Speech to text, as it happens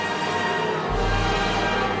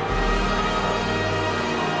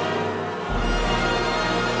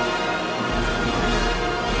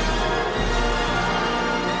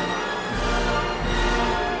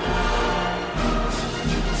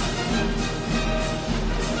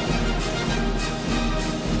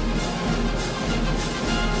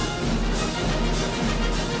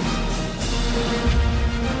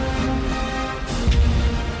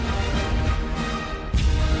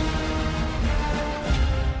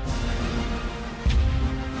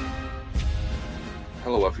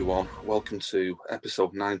Hello everyone, welcome to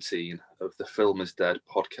episode 19 of the Film is Dead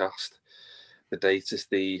podcast. The date is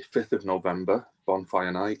the 5th of November,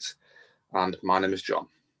 Bonfire Night, and my name is John.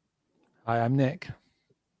 Hi, I'm Nick.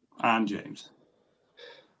 And James.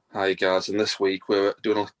 Hi guys, and this week we're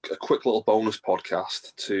doing a quick little bonus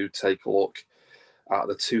podcast to take a look at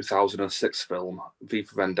the 2006 film V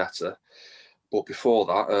for Vendetta. But before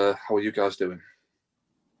that, how are you guys doing?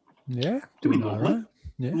 Yeah, doing all right.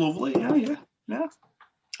 Yeah. Lovely, yeah.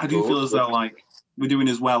 I do feel as though like we're doing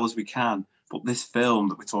as well as we can, but this film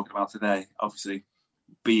that we're talking about today, obviously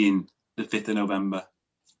being the 5th of November,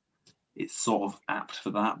 it's sort of apt for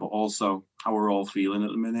that, but also how we're all feeling at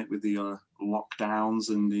the minute with the lockdowns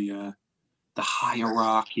and the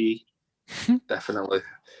hierarchy. Definitely.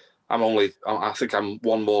 I think I'm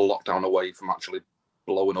one more lockdown away from actually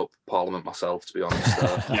blowing up Parliament myself, to be honest.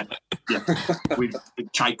 Yeah. With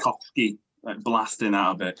Tchaikovsky blasting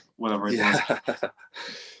out of it, whatever it was.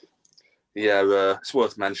 Yeah, it's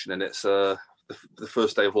worth mentioning. It's the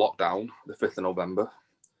first day of lockdown, the 5th of November,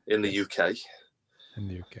 in the UK. In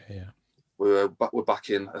the UK, yeah. We're back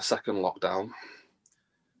in a second lockdown.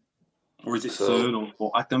 Or is it third or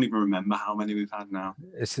fourth? I don't even remember how many we've had now.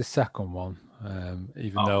 It's the second one,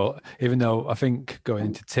 even though I think going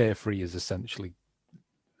into tier 3 is essentially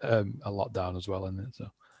a lockdown as well, isn't it? So.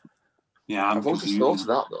 Yeah, I've always thought of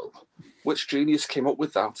that though. Which genius came up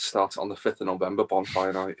with that to start it on the 5th of November,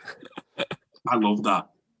 Bonfire Night? I love that.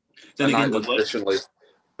 Then again, traditionally,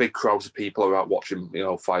 big crowds of people are out watching,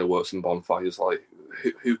 fireworks and bonfires. Like,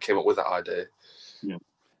 who came up with that idea? Yeah.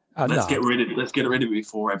 Let's get rid of it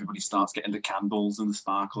before everybody starts getting the candles and the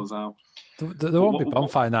sparklers out. There won't be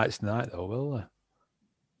bonfire nights tonight, though, will there?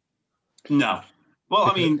 No. Well,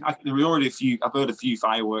 I mean, there were already I've heard a few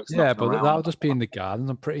fireworks. Yeah, but that'll just be in the gardens.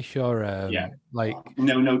 I'm pretty sure.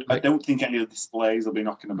 No, I don't think any of the displays will be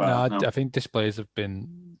knocking about. No, I think displays have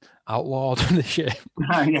been outlawed this year.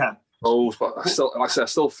 Yeah. Oh, but I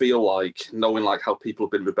still feel like, knowing like how people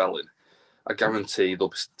have been rebelling, I guarantee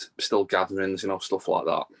there'll be still gatherings, stuff like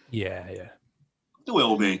that. Yeah. There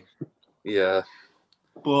will be. Yeah.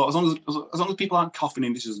 But as long as people aren't coughing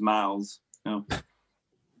in each other's mouths, Well,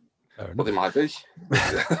 they might be.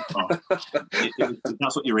 If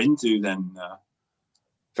that's what you're into, then.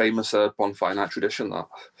 Famous bonfire night tradition, that.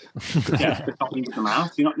 Yeah, the coughing in the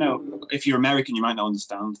mouth. You don't know. If you're American, you might not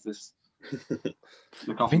understand this.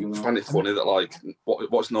 I find it funny that like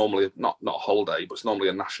what's normally not a holiday, but it's normally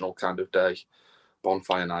a national kind of day.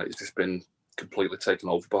 Bonfire night has just been completely taken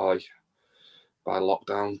over by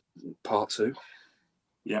lockdown part 2.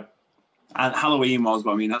 Yep. And Halloween was,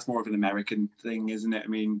 but I mean that's more of an American thing, isn't it? I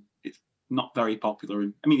mean, it's not very popular.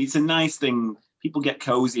 I mean, it's a nice thing. People get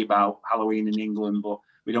cozy about Halloween in England, but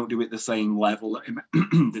we don't do it the same level that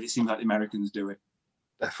it seems like the Americans do it.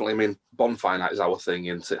 Definitely. I mean, bonfire night is our thing,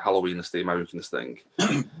 isn't it? Halloween is the Americans' thing.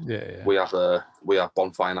 Yeah. We have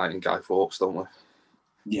bonfire night in Guy Fawkes, don't we?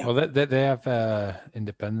 Yeah. Well, they have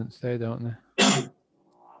Independence Day, don't they?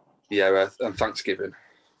 Yeah, and Thanksgiving.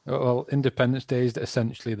 Well, Independence Day is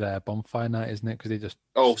essentially their bonfire night, isn't it? Because they just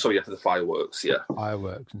for the fireworks, yeah,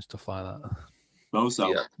 fireworks and stuff like that.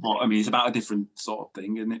 Also, well, I mean, it's about a different sort of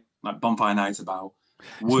thing, isn't it? Like bonfire night's about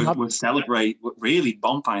really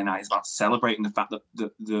bonfire night is about celebrating the fact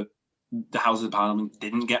that the Houses of Parliament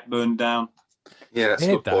didn't get burned down. Yeah, that's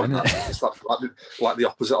a good point. It's like the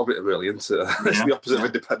opposite of it, really, isn't it? It's the opposite of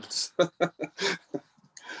independence.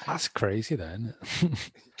 That's crazy, then, isn't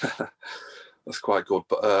it? That's quite good,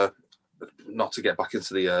 but not to get back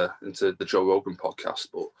into the Joe Rogan podcast,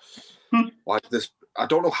 but like this, I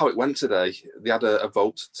don't know how it went today. They had a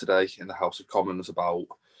vote today in the House of Commons about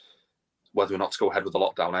whether or not to go ahead with the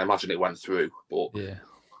lockdown. I imagine it went through, but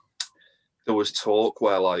there was talk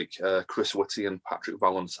where like Chris Whitty and Patrick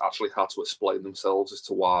Vallance actually had to explain themselves as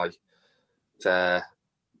to why they're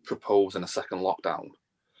proposing a second lockdown,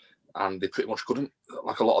 and they pretty much couldn't.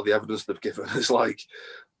 Like a lot of the evidence they've given is like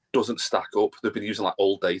doesn't stack up. They've been using like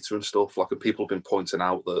old data and stuff. Like, and people have been pointing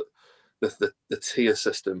out that the tier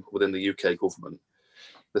system within the UK government,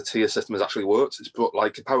 the tier system has actually worked. It's brought,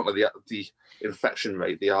 like, apparently the infection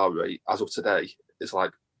rate, the R rate, as of today, is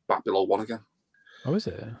like back below 1 again. Oh, is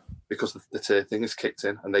it? Because the tier thing is kicked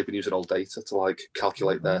in, and they've been using old data to like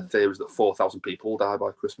calculate their theories that 4,000 people die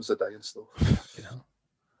by Christmas a day and stuff.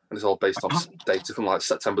 And it's all based on data from like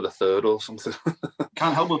September the 3rd or something.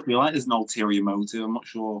 Can't help but feel like there's an ulterior motive. I'm not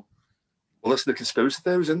sure. Well, that's the conspiracy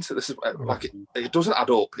theories, isn't it? This is like it doesn't add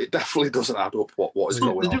up. It definitely doesn't add up. What is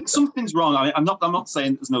going on? Something's wrong. I mean, I'm not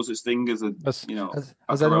saying there's no such thing as a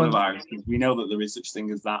coronavirus. We know that there is such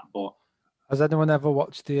thing as that, but has anyone ever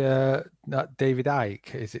watched that David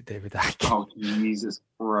Icke? Is it David Icke? Oh, Jesus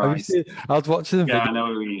Christ. I was watching the video. I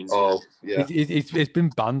know who he is. Oh, yeah. It's been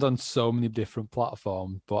banned on so many different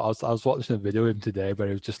platforms, but I was watching a video of him today where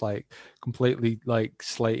he was just like completely like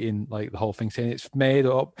slating like the whole thing, saying it's made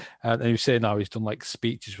up, and he was saying now he's done like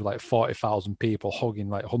speeches with like 40,000 people, hugging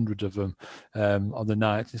like hundreds of them on the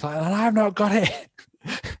night. It's like, and I've not got it.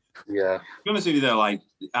 Yeah. To be honest with you, though, like,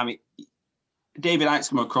 I mean, David Icke's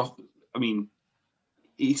come across. I mean,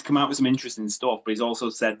 he's come out with some interesting stuff, but he's also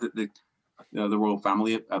said that the royal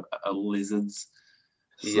family are lizards.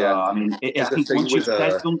 So, Yeah. I mean, I think once you've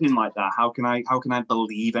said something like that, how can I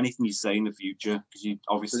believe anything you say in the future?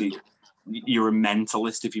 Because you're a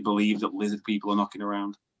mentalist if you believe that lizard people are knocking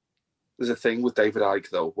around. There's a thing with David Icke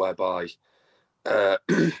though, whereby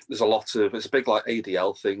there's a lot of, it's a big like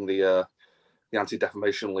ADL thing, the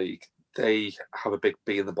Anti-Defamation League. They have a big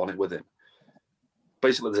bee in the bonnet with him.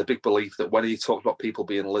 Basically, there's a big belief that when he talks about people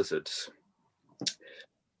being lizards,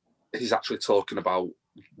 he's actually talking about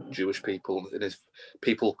Jewish people, and his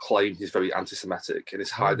people claim he's very anti-Semitic, and he's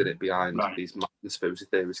hiding it behind these conspiracy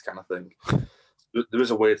theories kind of thing. There is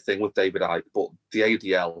a weird thing with David Icke, but the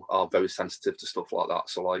ADL are very sensitive to stuff like that.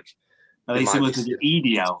 So, like, are they similar to the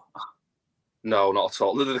EDL? No, not at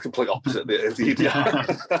all. They're the complete opposite of the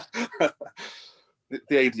EDL.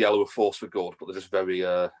 The ADL are a force for good, but they're just very.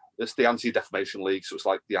 It's the Anti-Defamation League, so it's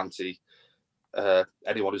like the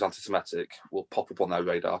anyone who's anti-Semitic will pop up on their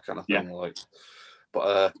radar kind of thing. Like,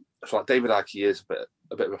 but so like David Icke is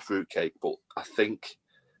a bit of a fruitcake, but I think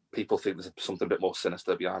people think there's something a bit more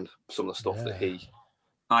sinister behind some of the stuff that he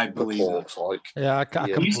reports. Like, I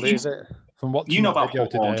can't believe it. From what you know about video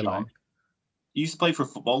football, today, John. He used to play for a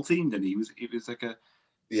football team, didn't he? He was like a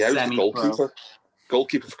he was the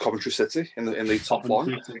goalkeeper for Coventry City in the top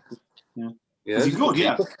line. Yeah, was he good?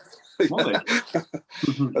 Yeah.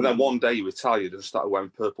 And then one day he retired and started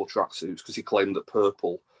wearing purple tracksuits because he claimed that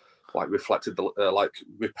purple like reflected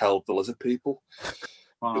repelled the lizard people.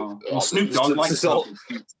 Wow. Well, Snoop Dogg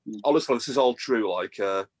honestly, this is all true. Like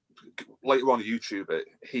later on YouTube,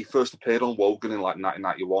 he first appeared on Wogan in like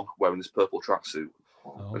 1991 wearing this purple tracksuit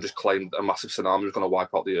and just claimed a massive tsunami was going to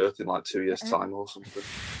wipe out the earth in like 2 years' time or something.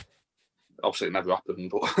 Obviously, it never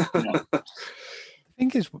happened, but. The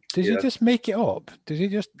thing is, does he just make it up? Does he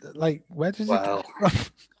just like where does it come from?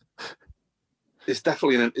 It's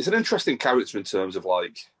definitely it's an interesting character in terms of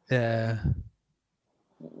like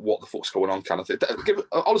what the fuck's going on kind of thing.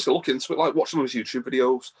 Honestly, look into it, like watch some of his YouTube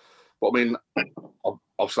videos. But I mean,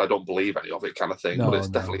 obviously I don't believe any of it kind of thing, but it's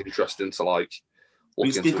definitely interesting to like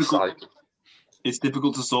look into the site. It's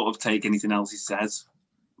difficult to sort of take anything else he says,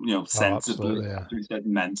 sensibly. He said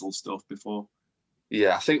mental stuff before.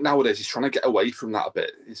 Yeah, I think nowadays he's trying to get away from that a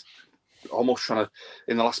bit. He's almost trying to,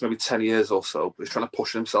 in the last maybe 10 years or so, he's trying to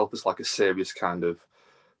push himself as like a serious kind of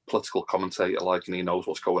political commentator, like, and he knows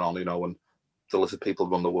what's going on, and the lizard people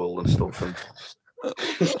run the world and stuff. And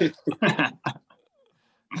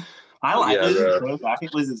I like lizards. I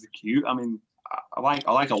think lizards are cute. I mean, I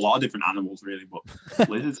like a lot of different animals, really, but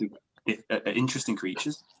lizards are interesting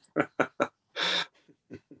creatures. Can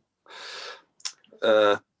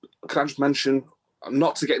I just mention?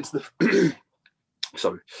 Not to get into the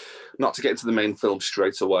main film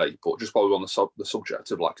straight away, but just while we're on the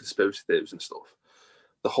subject of like conspiracy theories and stuff,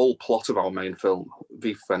 the whole plot of our main film,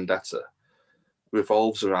 V for Vendetta,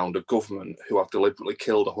 revolves around a government who have deliberately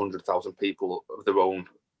killed 100,000 people of their own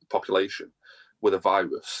population with a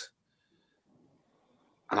virus.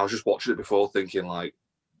 And I was just watching it before, thinking like,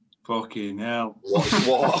 "Fucking hell!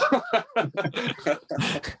 What?"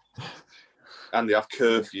 And they have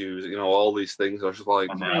curfews, all these things. I was just like,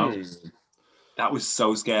 That was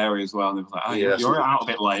so scary as well. And they was like, you're out a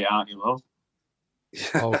bit late, aren't you, love?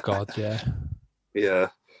 Oh, God, yeah. Yeah.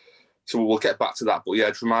 So we'll get back to that. But yeah,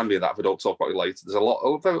 just remind me of that if we don't talk about it later. There's a lot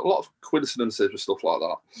of coincidences with stuff like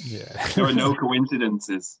that. Yeah. There are no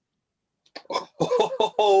coincidences.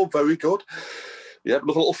 Oh, very good. Yeah,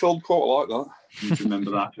 another little film quote, I like that. You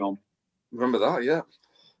remember that, John? Remember that, yeah.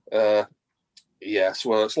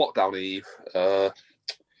 So it's lockdown eve.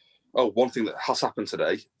 One thing that has happened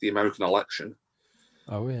today, the American election.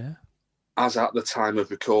 Oh, yeah. As at the time of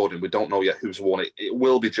recording, we don't know yet who's won it. It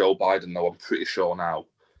will be Joe Biden, though, I'm pretty sure now.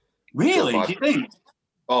 Really? Do you think?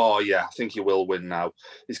 Oh, yeah, I think he will win now.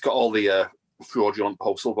 He's got all the fraudulent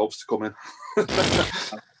postal votes to come in.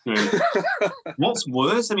 What's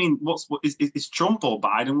worse? I mean, is Trump or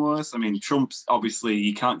Biden worse? I mean, Trump's obviously,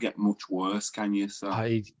 you can't get much worse, can you? So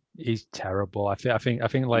he's terrible. I think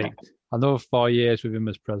like another 4 years with him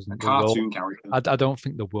as president. A cartoon character. I don't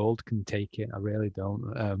think the world can take it. I really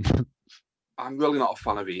don't. I'm really not a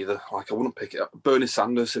fan of either. Like, I wouldn't pick it up. Bernie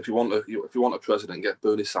Sanders, if you want a president, get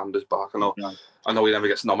Bernie Sanders back. I know he never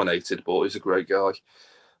gets nominated, but he's a great guy.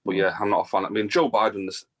 But yeah, I'm not a fan. I mean, Joe Biden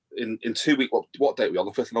in 2 weeks. What date are we on?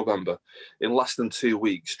 The 5th of November. In less than 2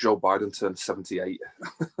 weeks, Joe Biden turned 78.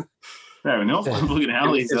 Fair enough. Look at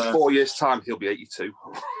how in 4 years' time, he'll be 82.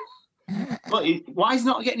 But why is he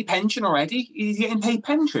not getting any pension already? He's getting paid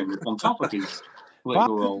pension on top of his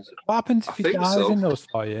political role. What happens if he dies in those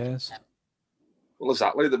 4 years? Well,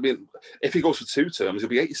 exactly. I mean, if he goes for 2 terms, he'll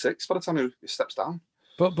be 86 by the time he steps down.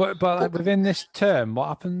 But like within this term, what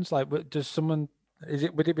happens? Like, does someone?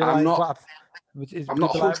 Would it be I'm like? not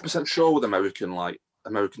 100% sure with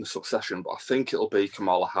American succession, but I think it'll be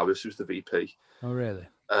Kamala Harris who's the VP. Oh, really?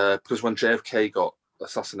 Because when JFK got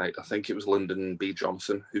assassinated, I think it was Lyndon B.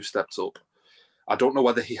 Johnson who stepped up. I don't know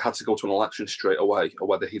whether he had to go to an election straight away or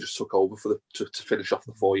whether he just took over to finish off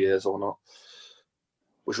the 4 years or not.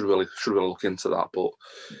 We should really look into that. But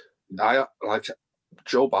I like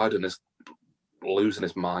Joe Biden is losing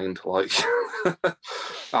his mind. Like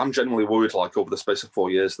I'm genuinely worried, like over the space of 4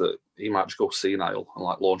 years, that he might just go senile and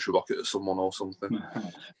like launch a rocket at someone or something.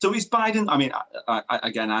 So is Biden? I mean,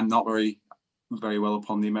 again, I'm not very well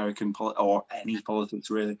upon the American or any politics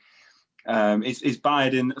really. Is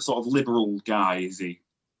Biden a sort of liberal guy? Is he?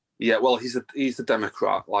 Yeah, well, he's the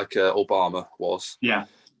Democrat like Obama was. Yeah.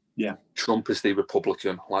 Trump is the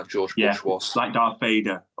Republican like George Bush was. Like Darth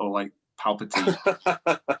Vader or like Palpatine.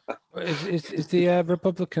 Is the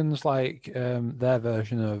Republicans like their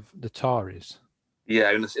version of the Tories?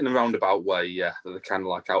 Yeah, in a roundabout way. Yeah, they're kind of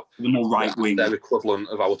like out. The more right wing. Their equivalent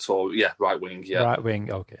of our Tory. Yeah, right wing. Yeah. Right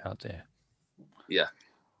wing. Okay, out there.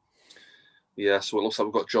 Yeah, so it looks like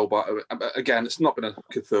we've got Joe Biden. Again, it's not been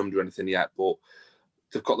confirmed or anything yet, but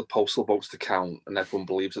they've got the postal votes to count, and everyone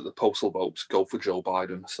believes that the postal votes go for Joe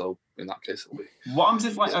Biden. So in that case, it'll be. What happens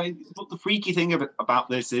if, like, but the freaky thing about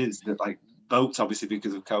this is that, like, votes, obviously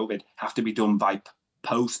because of COVID, have to be done by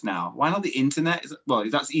post now. Why not the internet?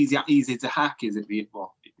 That's easy to hack, is it?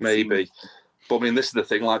 Maybe. But I mean, this is the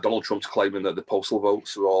thing. Like Donald Trump's claiming that the postal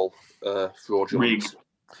votes are all fraudulent. Rigged.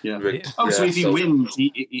 Yeah. Rigged. So if he wins,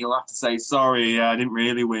 he'll have to say, sorry, I didn't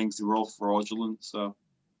really win because they were all fraudulent. So.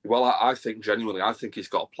 Well, I think genuinely, he's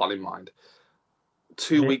got a plan in mind.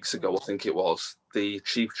 2 weeks ago, I think it was, the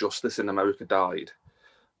Chief Justice in America died.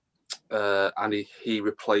 And he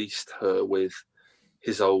replaced her with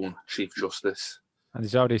his own Chief Justice. And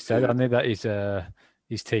he's already said, hasn't he, that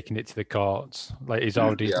he's taking it to the courts. Like he's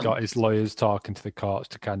already got his lawyers talking to the courts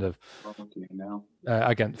to kind of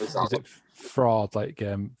against is it fraud, like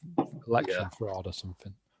election fraud or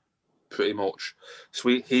something. Pretty much. So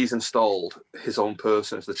he's installed his own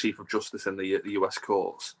person as the Chief of Justice in the US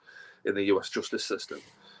courts, in the US justice system.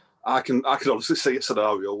 I can honestly see a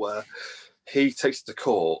scenario where he takes it to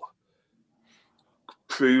court,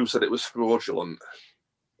 proves that it was fraudulent,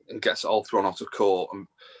 and gets it all thrown out of court and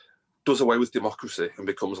does away with democracy and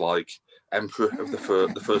becomes like emperor of the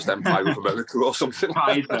first empire of America or something.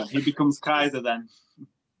 Kaiser. He becomes Kaiser then.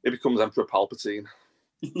 He becomes Emperor Palpatine.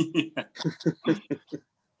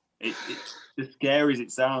 As scary as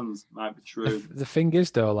it sounds, might be true. The thing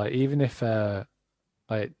is, though, like even if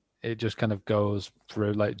like it just kind of goes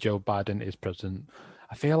through, like Joe Biden is president,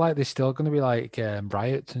 I feel like there's still going to be like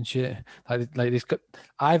riots and shit. Like this.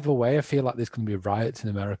 Either way, I feel like there's going to be riots in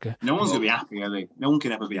America. No one's going to be happy, are they? No one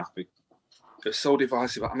can ever be happy. It's so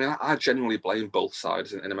divisive. I mean, I genuinely blame both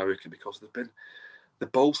sides in America because they're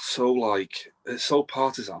both so like it's so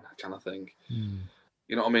partisan kind of thing.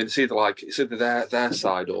 You know what I mean? It's either their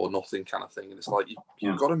side or nothing kind of thing. And it's like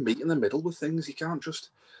you've got to meet in the middle with things. You can't just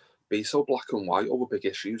be so black and white over big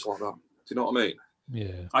issues like that. Do you know what I mean?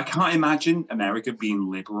 Yeah. I can't imagine America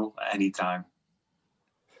being liberal at any time.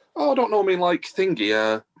 Oh, I don't know. I mean, like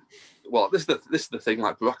thingy. Well, this is the thing.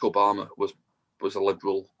 Like Barack Obama was a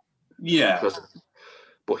liberal. Yeah. President.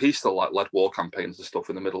 But he still like led war campaigns and stuff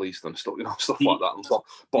in the Middle East and stuff, stuff like that, and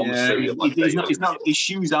bombed Syria. He's not. His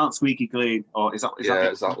shoes aren't squeaky clean, or is that?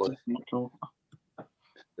 Exactly.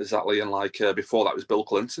 Exactly, and like before that was Bill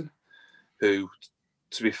Clinton, who,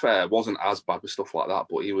 to be fair, wasn't as bad with stuff like that,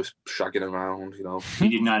 but he was shagging around, He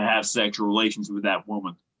did not have sexual relations with that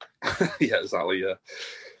woman. Yeah, exactly. Yeah.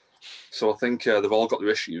 So I think they've all got their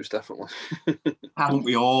issues, definitely. Haven't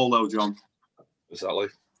we all, though, John? Exactly.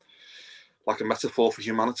 Like a metaphor for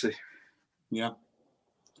humanity. Yeah.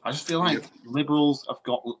 I just feel like liberals have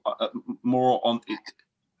got more on it.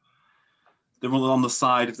 They're on the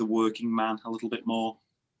side of the working man a little bit more.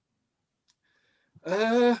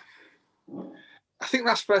 I think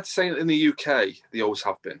that's fair to say. In the UK, they always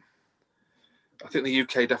have been. I think the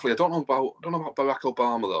UK definitely. I don't know about Barack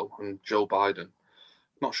Obama though, and Joe Biden.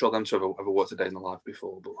 Not sure them two have ever worked a day in their life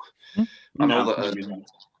before, but I know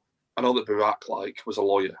that Barack was a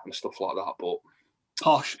lawyer and stuff like that. But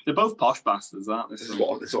Posh. They're both posh bastards, aren't they? This is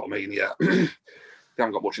what I mean. Yeah, they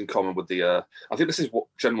haven't got much in common with the. I think this is what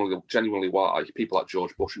genuinely why people like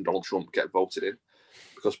George Bush and Donald Trump get voted in,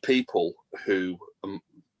 because people who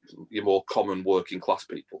your more common working class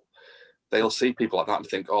people, they'll see people like that and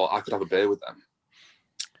think, oh, I could have a beer with them.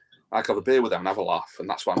 I could have a beer with them and have a laugh, and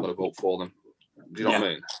that's why I'm going to vote for them. Do you know what I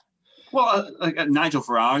mean? Well, Nigel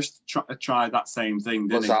Farage tried that same thing,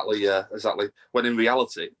 didn't he? Exactly. When in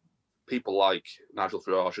reality, people like Nigel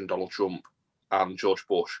Farage and Donald Trump and George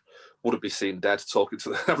Bush wouldn't be seen dead talking to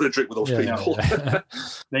them, having a drink with those people. Yeah.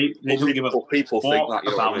 they don't give a people think that, you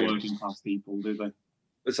know about what I mean? working class people, do they?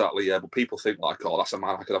 Exactly, yeah. But people think like, oh, that's a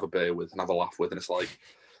man I could have a beer with and have a laugh with, and it's like,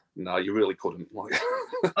 no, you really couldn't.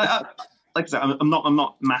 Like I said, I'm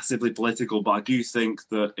not massively political, but I do think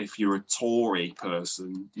that if you're a Tory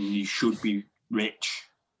person, you should be rich.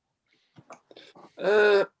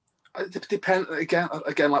 It depends. Again,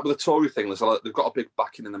 like with the Tory thing, they've got a big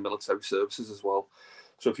backing in the military services as well.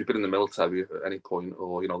 So if you've been in the military at any point,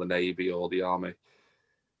 or the Navy or the Army,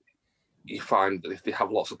 you find that they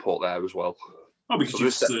have lots of support there as well. Oh, because you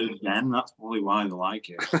served again. That's probably why they like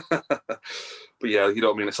it. But yeah, you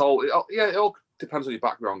know what I mean. It all depends on your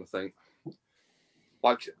background, I think.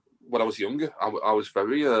 Like when I was younger, I was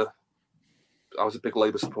very, I was a big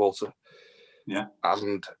Labour supporter. Yeah.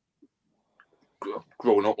 And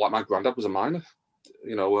growing up, like my granddad was a miner,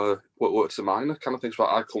 worked as a miner kind of thing. So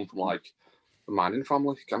I come from like a mining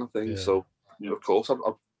family kind of thing. Yeah. So of course, I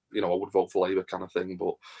would vote for Labour kind of thing.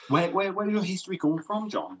 But where did your history come from,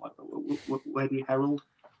 John? Like, where do you herald?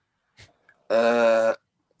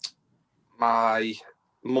 My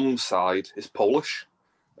mum's side is Polish.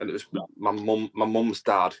 And it was my mum's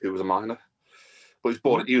dad who was a miner, but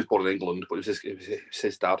he was born in England, but it was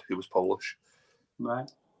his dad who was Polish. Right.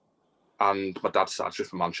 And my dad's side's just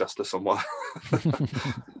from Manchester somewhere.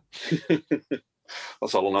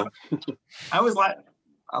 That's all I know. I like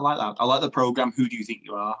that. I like the programme Who Do You Think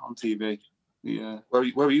You Are on TV. Yeah. Where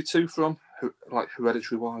are you two from? Like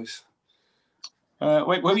hereditary wise? Where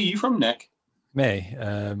are you from, Nick? Me.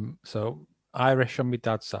 So Irish on my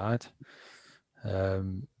dad's side.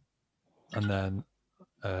 And then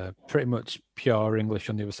pretty much pure English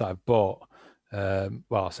on the other side. But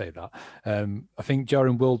I say that. I think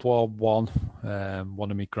during World War One, one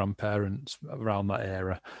of my grandparents around that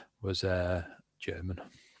era was German.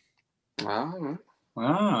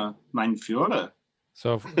 Mein Führer.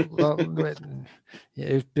 So, it was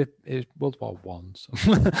World War One. So.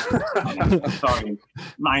 Sorry,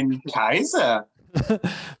 Mein Kaiser.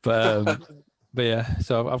 But yeah,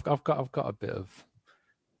 so I've got a bit of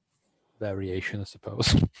variation, I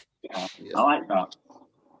suppose. Yeah, I like that.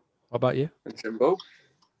 What about you? Jimbo?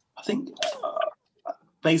 I think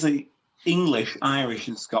basically English, Irish,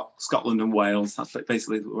 and Scotland and Wales. That's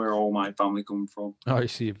basically where all my family come from. Oh, you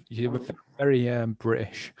see, you're very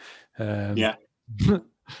British. Yeah. But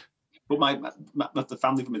the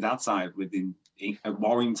family from my dad's side lived in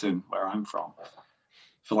Warrington, where I'm from,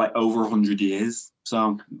 for like over 100 years.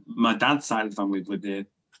 So my dad's side of the family lived here,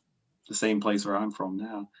 the same place where I'm from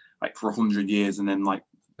now, like for 100 years, and then like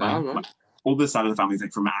my other side of the family is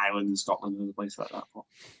like from Ireland and Scotland and a place like that. But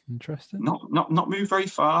interesting. Not moved very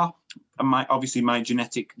far, and my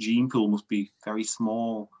genetic gene pool must be very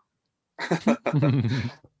small. It's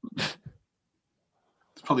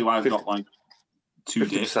probably why I've got like 2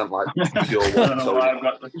 dicks. Like pure one. I don't know why I've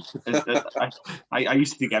got. I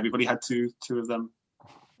used to think everybody had two of them.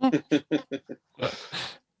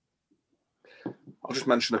 I'll just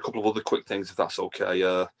mention a couple of other quick things, if that's okay.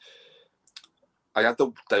 I had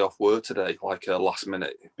the day off work today, like last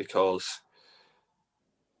minute, because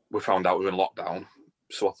we found out we were in lockdown.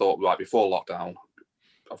 So I thought, right, before lockdown,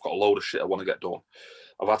 I've got a load of shit I want to get done.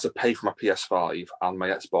 I've had to pay for my PS5 and my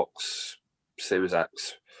Xbox Series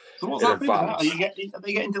X. So what's happening? Are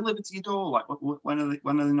they getting delivered to your door? Like, when are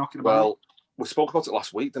they knocking about? Well, we spoke about it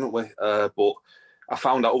last week, didn't we? But I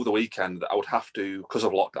found out over the weekend that I would have to, because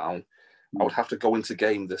of lockdown, I would have to go into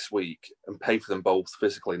game this week and pay for them both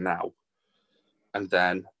physically now. And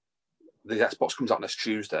then the Xbox comes out next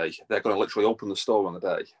Tuesday. They're going to literally open the store on the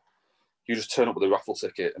day. You just turn up with a raffle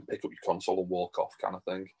ticket and pick up your console and walk off, kind of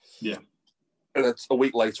thing. Yeah. And it's a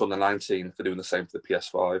week later on the 19th, they're doing the same for the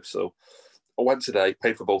PS5. So I went today,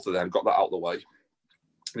 paid for both of them, got that out of the way.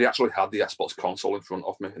 They actually had the Xbox console in front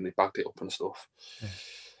of me and they bagged it up and stuff. Yeah.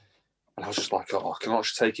 And I was just like, oh, can I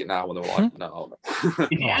just take it now? And they were like, no.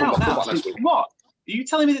 What? Are you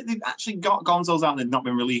telling me that they've actually got consoles out and they've not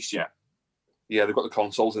been released yet? Yeah, they've got the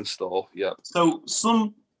consoles in store, yeah. So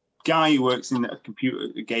some guy who works in a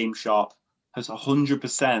game shop has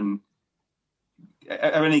 100%...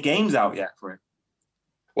 Are any games out yet for it?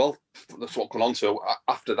 Well, that's what I'm going on to.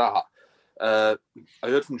 After that, I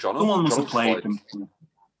heard from John. Someone must have played them.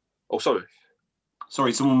 Oh, sorry.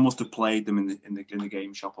 Sorry, someone must have played them in the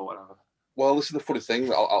game shop or whatever. Well, this is the funny thing.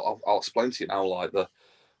 I'll explain to you now. Like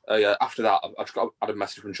after that, I just had a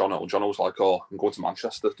message from John. John was like, "Oh, I'm going to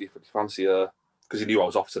Manchester. Do you fancy?" Because he knew I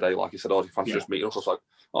was off today. Like he said, "Oh, do you fancy just meeting us?" I was like,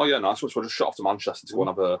 "Oh yeah, nice." So I just shot off to Manchester to go and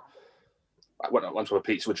have a. I went to have a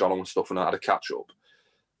pizza with John and stuff, and I had a catch up.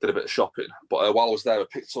 Did a bit of shopping, but while I was there, I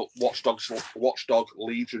picked up Watchdog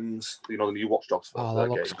Legions. You know, the new Watch Dogs. Oh, that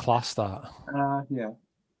looks class. That. Yeah.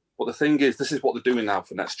 But the thing is, this is what they're doing now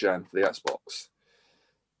for next gen for the Xbox.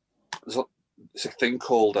 It's a thing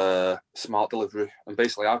called Smart Delivery, and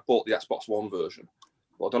basically, I've bought the Xbox One version.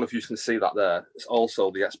 But I don't know if you can see that there. It's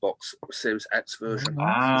also the Xbox Series X version.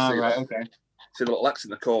 Right, okay. See the little X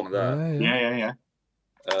in the corner there. Yeah.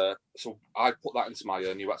 So I put that into my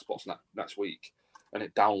new Xbox next week, and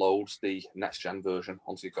it downloads the next gen version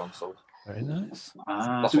onto your console. Very nice.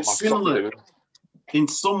 That's so what it's similar. doing. In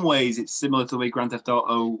some ways, it's similar to the way Grand Theft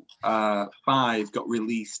Auto 5 got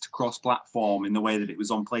released cross-platform in the way that it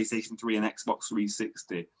was on PlayStation 3 and Xbox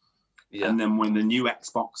 360. Yeah. And then when the new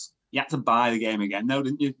Xbox, you had to buy the game again. No,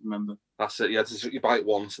 didn't you? Remember? That's it. Yeah, you buy it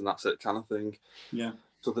once and that's it, kind of thing. Yeah.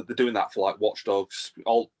 So they're doing that for like Watch Dogs,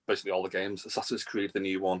 basically all the games. Assassin's Creed, the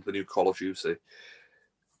new one, the new Call of Duty.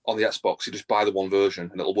 On the Xbox, you just buy the one version,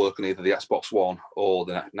 and it'll work on either the Xbox One or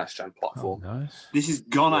the next gen platform. Oh, nice. This is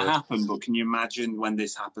gonna happen, but can you imagine when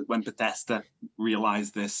this happened? When Bethesda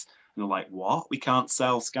realised this, and they're like, "What? We can't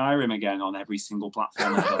sell Skyrim again on every single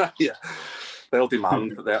platform." Ever. Yeah, they'll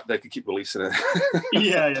demand that they can keep releasing it.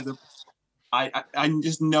 yeah. I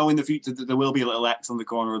just know in the future that there will be a little X on the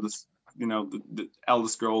corner of this, the Elder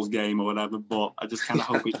Scrolls game or whatever. But I just kind of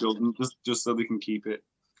hope it doesn't, just so they can keep it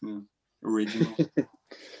original.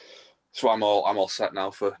 So I'm all set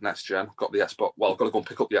now for next gen. Got the Xbox. Well, I've got to go and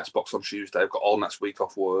pick up the Xbox on Tuesday. I've got all next week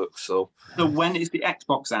off work. So when is the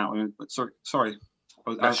Xbox out? Sorry.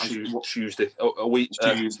 Tuesday. A week.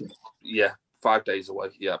 Tuesday. Yeah, 5 days away.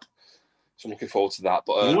 Yeah. So I'm looking forward to that.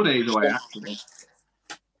 But 4 days away, actually.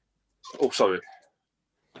 Oh, sorry.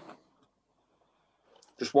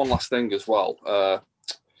 Just one last thing as well. I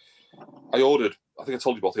think I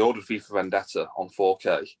told you both. I ordered V for Vendetta on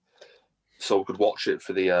 4K, so we could watch it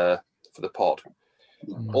for the pod.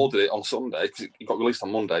 Mm. Ordered it on Sunday because it got released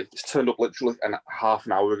on Monday. It's turned up literally half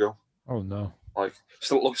an hour ago. Oh no! Like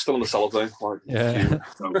still on the cellophane. Like yeah.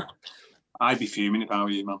 I'd be fuming if I were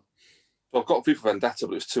you, man. So I've got V for Vendetta,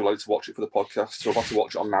 but it was too late to watch it for the podcast, so I've had to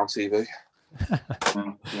watch it on Now TV.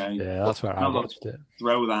 Yeah, that's where I watched it.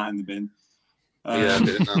 Throw that in the bin. Yeah, I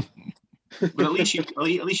didn't know. But at least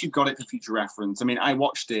you've got it for future reference. I mean, I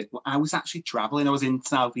watched it. I was actually traveling. I was in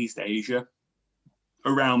Southeast Asia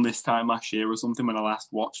around this time last year or something when I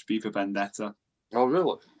last watched V for Vendetta. Oh,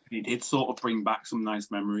 really? It did sort of bring back some nice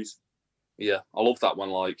memories. Yeah, I love that when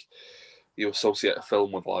like you associate a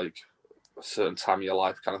film with like a certain time of your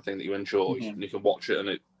life kind of thing that you enjoy, and you can watch it and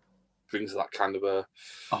it brings that kind of a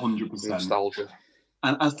 100% nostalgia.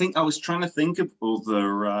 And I think I was trying to think of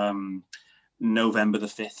other November the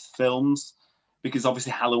 5th films, because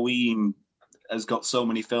obviously Halloween has got so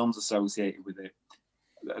many films associated with it.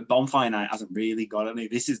 Bonfire Night hasn't really got any.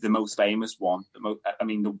 This is the most famous one.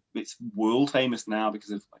 It's world famous now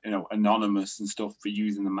because of Anonymous and stuff for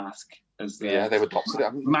using the mask as the they've adopted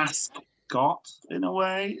it. Mascot in a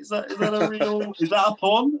way. Is that a real? Is that a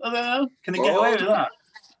pun? I don't know. Can they get away with that?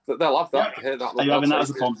 They'll have that. Yeah. That Are you having that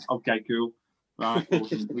as a pun? Okay, cool. Right, we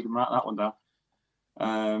can write that one down.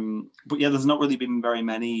 But yeah, there's not really been very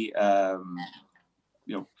many 5th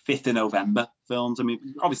of November films. I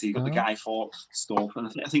mean, obviously you've got the Guy Fawkes stuff, and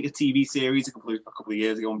I think a TV series a couple of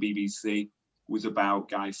years ago on BBC was about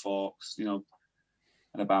Guy Fawkes, and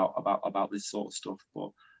about this sort of stuff. But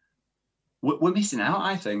we're missing out,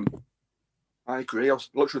 I think. I agree. I was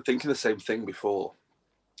literally thinking the same thing before.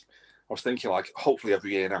 I was thinking like, hopefully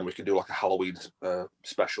every year now we can do like a Halloween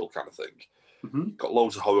special kind of thing. Mm-hmm. Got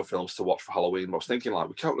loads of horror films to watch for Halloween. But I was thinking like,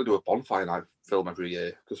 we can't really do a Bonfire Night film every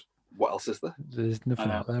year because what else is there? There's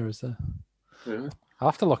nothing out there, is there? Yeah. I'll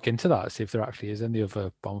have to look into that, see if there actually is any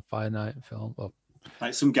other Bonfire Night film.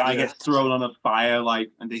 Like some guy gets thrown on a fire,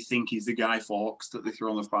 and they think he's the Guy Fawkes that they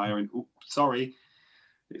throw on the fire, and sorry,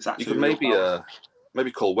 it's actually. You could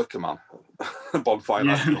maybe call Wicker Man Bonfire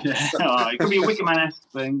Night. Yeah. It could be a Wicker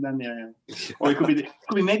Man-esque thing, then yeah. Or it could be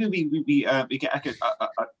maybe we get like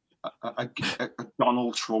a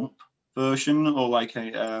Donald Trump version, or like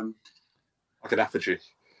a like an effigy.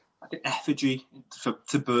 Like an effigy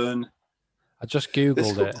to burn. I just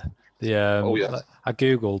googled it. The yeah. I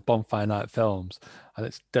googled Bonfire Night films, and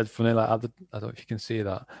it's dead funny. Like I don't know if you can see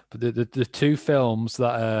that, but the two films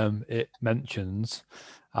that it mentions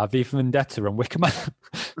are V for Vendetta and Wicker Man.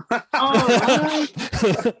 Oh,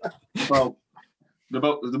 right. Well, they're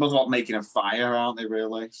both about making a fire, aren't they?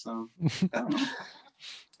 Really? So.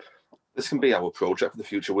 This can be our project for the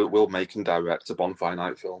future. We'll make and direct a Bonfire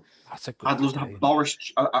Night film. That's a good I'd love to have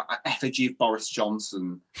effigy of Boris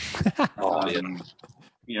Johnson.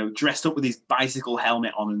 Dressed up with his bicycle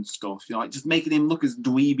helmet on and stuff. Like just making him look as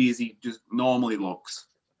dweeby as he just normally looks.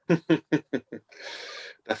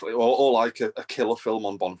 Definitely, or like a killer film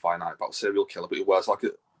on Bonfire Night about a serial killer, but he wears like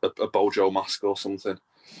a Bojo mask or something.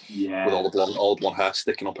 Yeah, with all the blonde hair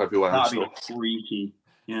sticking up everywhere. That'd be freaky.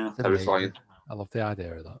 Yeah, terrifying. I love the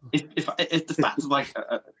idea of that. If the fact of like,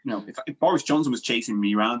 if Boris Johnson was chasing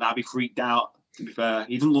me around, I'd be freaked out. To be fair,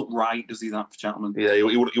 he doesn't look right, does he, that gentleman? Yeah, he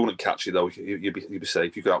wouldn't catch you though. You'd be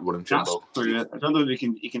safe. You go out running, Jimbo. That's true. I don't know if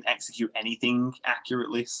he can execute anything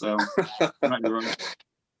accurately. So, might be right.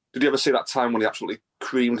 Did you ever see that time when he absolutely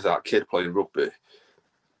creamed that kid playing rugby?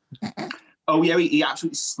 Oh yeah, he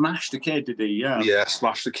absolutely smashed the kid, did he? Yeah. Yeah,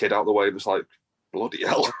 smashed the kid out of the way. It was like bloody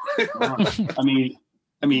hell.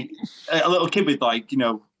 I mean, a little kid with like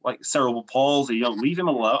cerebral palsy. Leave him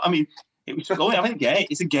alone. I mean, it was going. I mean,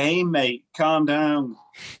 it's a game, mate. Calm down.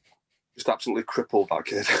 Just absolutely crippled that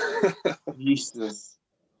kid. Jesus,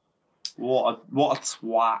 what a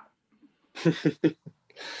twat.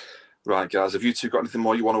 Right, guys. Have you two got anything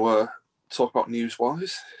more you want to talk about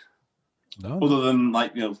news-wise? No. Other than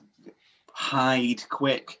hide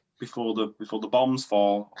quick before the bombs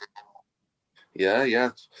fall.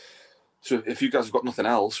 Yeah. So if you guys have got nothing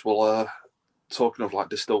else, we'll talking of like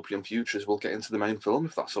dystopian futures, we'll get into the main film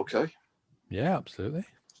if that's okay. Yeah, absolutely.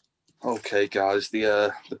 Okay, guys.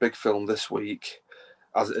 The big film this week,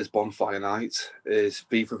 as it is Bonfire Night, is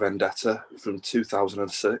V for Vendetta from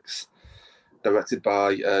 2006, directed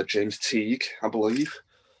by James Teague, I believe.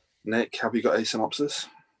 Nick, have you got a synopsis?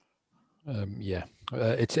 Yeah.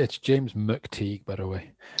 It's James McTeague, by the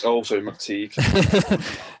way. Oh, sorry, McTeague.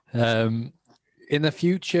 In the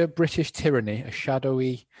future British tyranny, a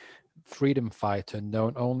shadowy freedom fighter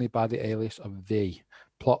known only by the alias of V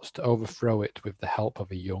plots to overthrow it with the help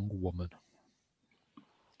of a young woman.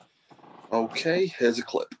 Okay, here's a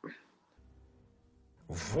clip.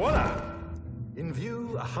 Voila! In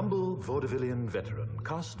view, a humble vaudevillian veteran,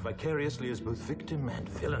 cast vicariously as both victim and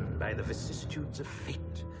villain by the vicissitudes of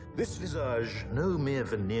fate. This visage, no mere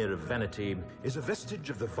veneer of vanity, is a vestige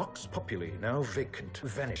of the vox populi, now vacant,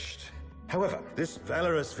 vanished. However, this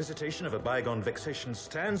valorous visitation of a bygone vexation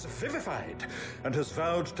stands vivified, and has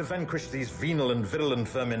vowed to vanquish these venal and virulent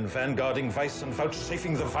vermin, vanguarding vice and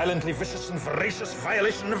vouchsafing the violently vicious and voracious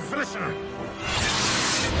violation of volition.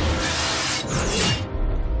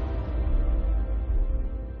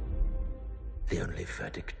 The only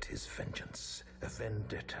verdict is vengeance, a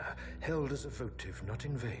vendetta, held as a votive not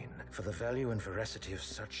in vain, for the value and veracity of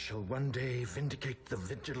such shall one day vindicate the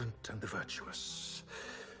vigilant and the virtuous.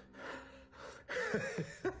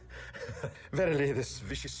 Verily, this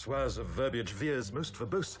vichyssoise of verbiage veers most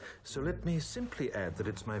verbose, so let me simply add that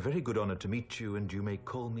it's my very good honor to meet you, and you may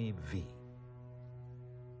call me V.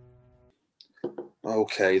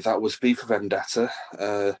 Okay, that was V for Vendetta.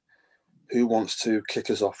 Who wants to kick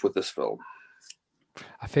us off with this film?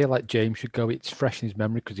 I feel like James should go. It's fresh in his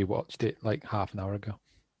memory because he watched it like half an hour ago.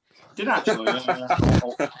 Did actually?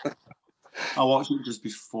 I watched it just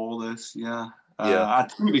before this. Yeah. I'd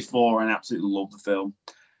seen it before and absolutely loved the film.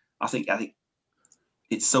 I think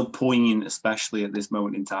it's so poignant, especially at this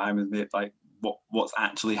moment in time, isn't it? Like what's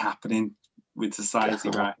actually happening with society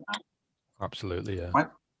right now. Absolutely, yeah. Quite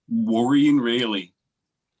worrying, really.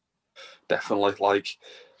 Definitely, like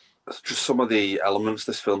just some of the elements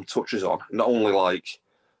this film touches on. Not only like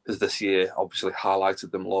as this year obviously highlighted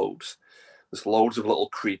them loads. There's loads of little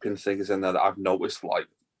creeping things in there that I've noticed like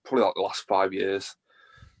probably like the last 5 years.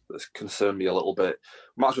 That's concerned me a little bit.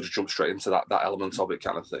 Might as well just jump straight into that element of it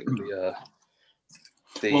kind of thing.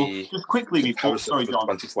 Well, just quickly before, sorry, John.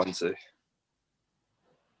 2020.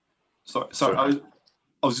 Sorry. I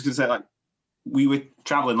was just going to say, like, we were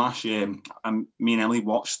traveling last year, and me and Emily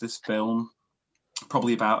watched this film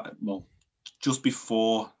probably about just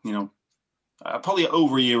before, probably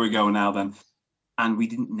over a year ago now. Then, and we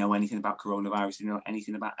didn't know anything about coronavirus. Didn't know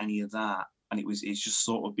anything about any of that, and it's just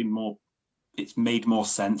sort of been more. It's made more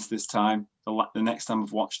sense this time. The next time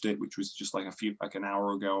I've watched it, which was just like an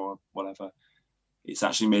hour ago or whatever, it's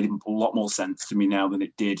actually made a lot more sense to me now than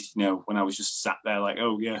it did, when I was just sat there like,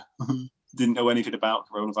 oh yeah, didn't know anything about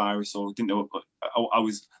coronavirus or didn't know. I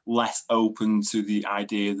was less open to the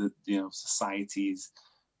idea that society is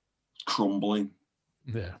crumbling.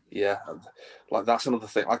 Yeah, like that's another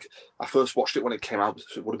thing. Like I first watched it when it came out.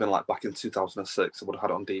 So it would have been like back in 2006. I would have had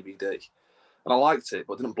it on DVD, and I liked it,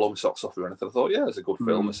 but it didn't blow my socks off or anything. I thought, yeah, it's a good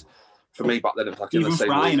film. It's, for me back then, it was like in the same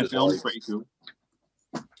league as like, pretty cool.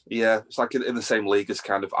 Yeah, it's like in the same league as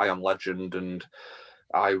kind of I Am Legend and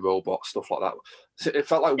I, Robot, stuff like that. So it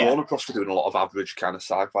felt like Warner Bros. Were doing a lot of average kind of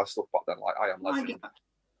sci-fi stuff back then, like I Am Legend.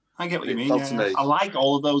 I get what you mean. Yeah. I like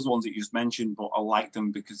all of those ones that you just mentioned, but I like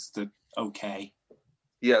them because they're okay.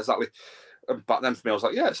 Yeah, exactly. And back then for me, I was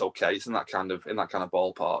like, yeah, it's okay. It's in that kind of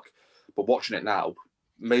ballpark. But watching it now,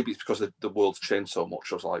 maybe it's because the world's changed so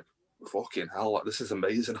much. I was like, fucking hell, like this is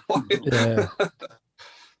amazing.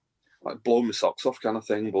 Like blow my socks off kind of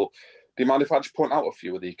thing. But do you mind if I just point out a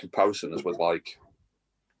few of the comparisons with like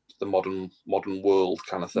the modern world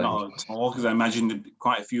kind of thing? No, at all, because I imagine that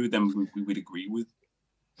quite a few of them we would agree with.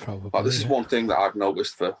 Probably. Like, this is one thing that I've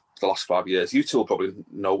noticed for the last 5 years. You two will probably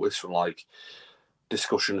notice from like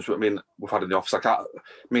discussions. I mean, we've had in the office. Like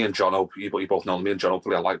me and John, you both know me and John.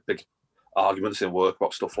 Hopefully, I like big arguments in work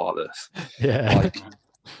about stuff like this. Yeah.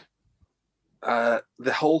 Like,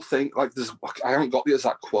 the whole thing. Like, I haven't got the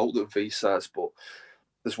exact quote that V says, but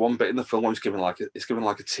there's one bit in the film where he's giving like a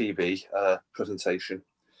TV presentation,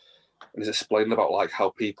 and he's explaining about like how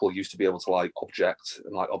people used to be able to like object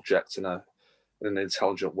in an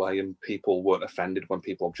intelligent way, and people weren't offended when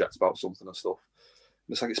people object about something and stuff.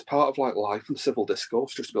 And it's like it's part of like life and civil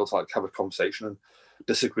discourse just to be able to like have a conversation and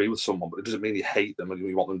disagree with someone, but it doesn't mean you hate them and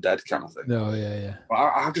you want them dead kind of thing. No, yeah. But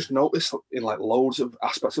I've just noticed in like loads of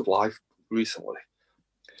aspects of life recently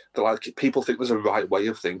that like people think there's a right way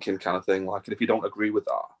of thinking kind of thing. Like, and if you don't agree with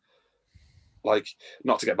that, like,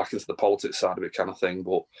 not to get back into the politics side of it kind of thing,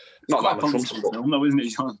 but not that I'm a Trump supporter. No, isn't it,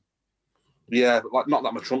 John? Yeah, but like not that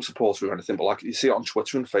I'm a Trump supporter or anything, but like you see it on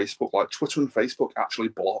Twitter and Facebook. Like Twitter and Facebook actually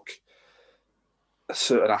block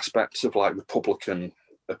certain aspects of like Republican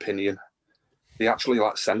opinion. They actually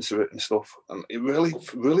like censor it and stuff, and it really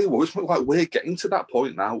worries me. Like we're getting to that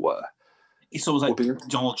point now where it's always like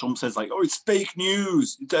Donald Trump says, like, "Oh, it's fake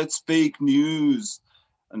news. That's fake news,"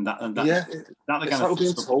 and that kind of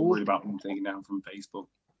stuff I'm worried about them taking down from Facebook.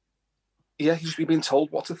 Yeah, you're being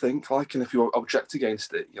told what to think, like, and if you object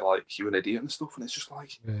against it, you're an idiot and stuff, and it's just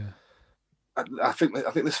like, I think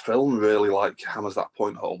this film really like hammers that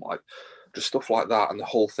point home, like just stuff like that, and the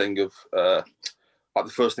whole thing of like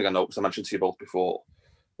the first thing I noticed, I mentioned to you both before,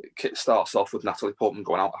 it starts off with Natalie Portman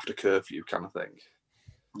going out after curfew kind of thing.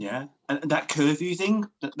 Yeah, and that curfew thing,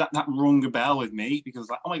 that rung a bell with me, because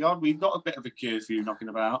like, oh my God, we've got a bit of a curfew knocking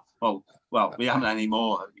about. Well, we haven't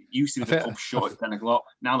anymore. It used to be the pubs shut at 10 o'clock.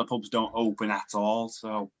 Now the pubs don't open at all.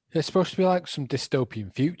 So it's supposed to be like some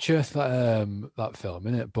dystopian future, that film,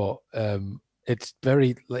 isn't it? But it's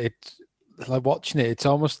like watching it, it's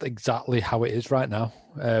almost exactly how it is right now.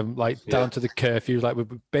 Down to the curfew. Like we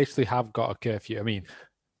basically have got a curfew. I mean,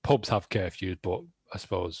 pubs have curfews, but I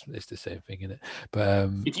suppose it's the same thing, isn't it? But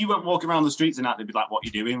if you went walking around the streets and that, they'd be like, "What are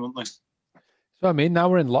you doing?" Wouldn't they? So I mean, now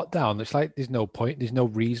we're in lockdown. It's like there's no point, there's no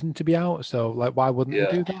reason to be out. So like, why wouldn't they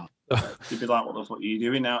do that? They'd be like, "What the fuck are you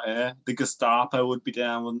doing out here?" The Gestapo would be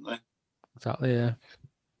down, wouldn't they? Exactly. Yeah.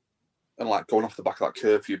 And like going off the back of that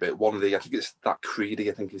curfew bit, I think it's that Creedy,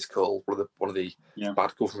 I think he's called, one of the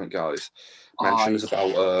bad government guys, mentions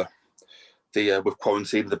about we've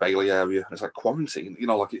quarantined the Bailey area, and it's like quarantine,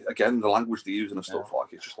 like again the language they're using and stuff,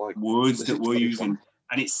 like it's just like words that we're using,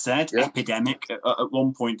 and it said epidemic at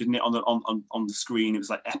one point, didn't it? On the screen, it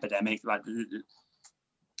was like epidemic, like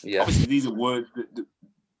Obviously, these are words that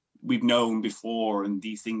we've known before, and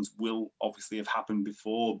these things will obviously have happened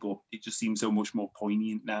before, but it just seems so much more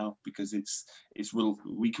poignant now because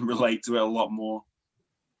we can relate to it a lot more.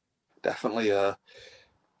 Definitely.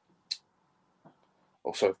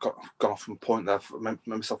 Also, I've gone off from point there. Made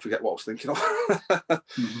myself forget what I was thinking of.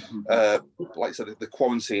 Like I said, the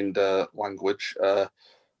quarantined language.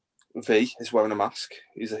 V is wearing a mask.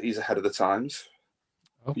 He's ahead of the times.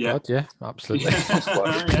 Oh God, yeah, absolutely.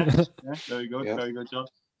 Very good, very good job.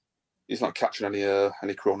 He's not catching any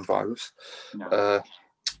coronavirus. No.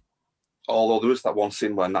 Although there is that one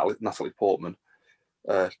scene where Natalie Portman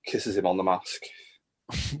kisses him on the mask.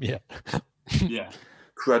 Yeah.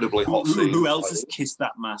 Incredibly hot scene. Who else has kissed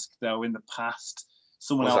that mask though in the past?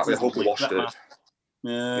 Someone else. I hope he washed it.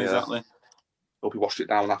 Yeah, exactly. Hope he washed it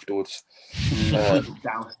down afterwards.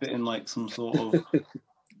 Doused it in like some sort of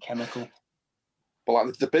chemical. But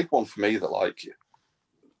like the big one for me that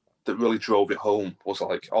really drove it home was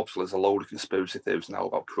like, obviously there's a load of conspiracy theories now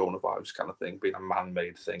about coronavirus kind of thing being a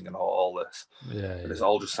man-made thing and all this. Yeah. And it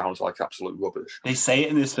all just sounds like absolute rubbish. They say it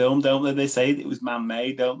in this film, don't they? They say it was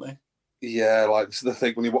man-made, don't they? Yeah, like this is the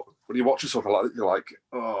thing when when you watch something like that, you're like,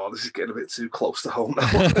 oh, this is getting a bit too close to home now.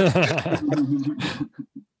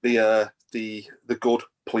 the good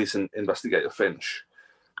police investigator Finch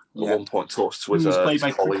at one point talks to his played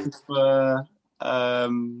by colleague.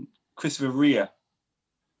 Christopher Rea.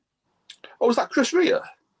 Oh, is that Chris Rea?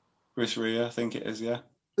 Chris Rea, I think it is, yeah.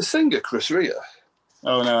 The singer, Chris Rea.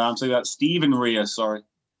 Oh, no, I'm saying that Stephen Rea, sorry.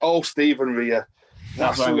 Oh, Stephen Rea.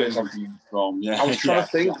 That's where I'm from, yeah. I was trying to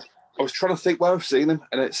think. I was trying to think where I've seen him,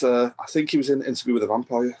 and it's. I think he was in Interview with a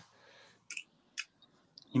Vampire.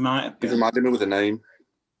 He might have been. He reminded me with a name.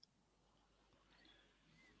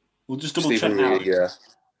 We'll just double Stephen check Rea, now.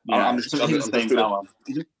 Yeah. I'm just an Irish bloke.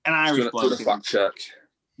 Doing a fact check.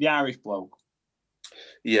 The Irish bloke.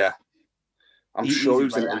 Yeah. I'm sure he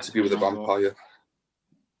was in Interview with a Vampire.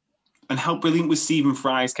 And how brilliant was Stephen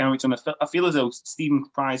Fry's character? And I feel as though Stephen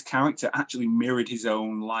Fry's character actually mirrored his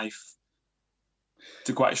own life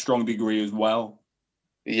to quite a strong degree as well.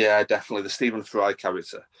 Yeah, definitely. The Stephen Fry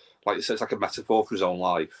character, like you said, it's like a metaphor for his own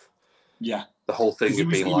life. Yeah. The whole thing of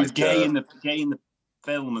being he like... was gay in the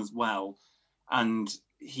film as well. And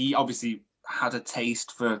he obviously had a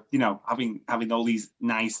taste for, having all these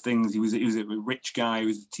nice things. He was a rich guy. He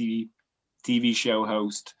was a TV show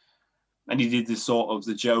host. And he did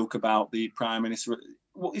the joke about the Prime Minister.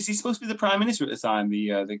 What is he supposed to be the Prime Minister at the time?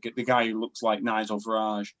 The guy who looks like Nigel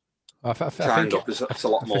Farage. I think there's a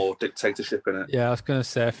lot more dictatorship in it. Yeah, I was going to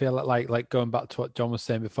say, I feel like going back to what John was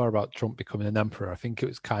saying before about Trump becoming an emperor. I think it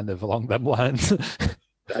was kind of along them lines.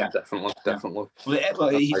 Yeah, definitely.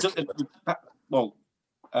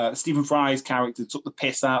 Stephen Fry's character took the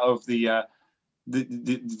piss out of the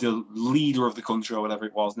leader of the country or whatever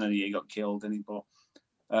it was, and then he got killed. But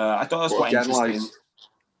I thought that's quite interesting.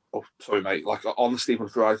 Oh, sorry, mate. Like on the Stephen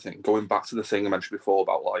Fry thing, going back to the thing I mentioned before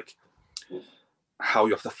about like how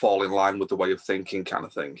you have to fall in line with the way of thinking, kind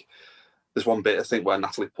of thing. There's one bit I think where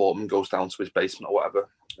Natalie Portman goes down to his basement or whatever,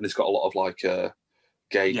 and he's got a lot of like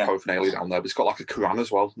gay paraphernalia down there. But he's got like a Quran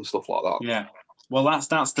as well and stuff like that. Yeah. Well, that's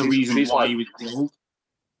the reason why he was killed.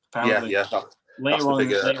 Apparently. Yeah. Later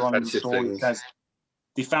on in the story, it says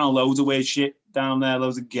they found loads of weird shit down there,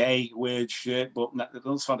 loads of gay weird shit, but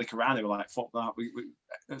those found the Quran. They were like, "Fuck that!" We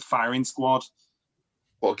firing squad.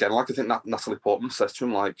 But again, like I think Natalie Portman says to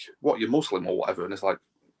him, like, "What, you're Muslim or whatever?" And it's like,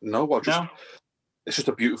 "No, it's just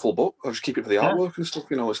a beautiful book. I'll just keep it for the artwork and stuff."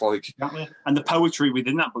 It's like exactly. And the poetry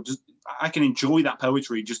within that book, I can enjoy that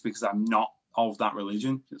poetry just because I'm not of that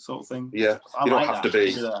religion, sort of thing. Yeah, you don't have to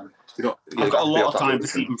be. I've got a lot of time for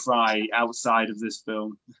Stephen Fry outside of this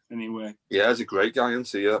film, anyway. Yeah, he's a great guy, isn't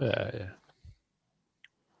he? Yeah.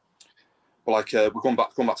 But like, we're going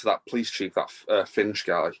back to that police chief, that Finch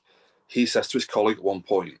guy. He says to his colleague at one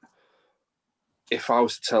point, "If I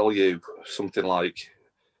was to tell you something like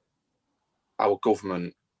our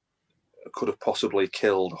government could have possibly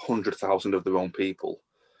killed 100,000 of their own people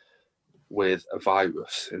with a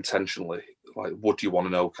virus intentionally, like, would you want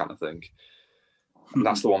to know?" kind of thing. And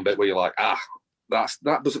that's the one bit where you're like,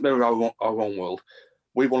 that doesn't mirror our own world.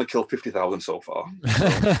 We've only killed 50,000 so far.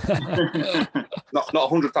 not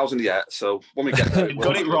 100,000 yet. So when we get there, they've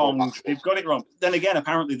got it wrong. They've got it wrong. Then again,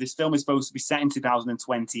 apparently this film is supposed to be set in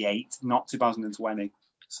 2028, not 2020.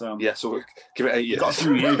 So yeah, so give it 8 years. Got a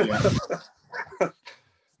few years, yeah.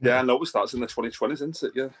 Yeah, I know it starts in the 2020s, isn't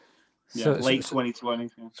it? Yeah, late 2020. Yeah.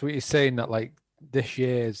 So what you're saying that like this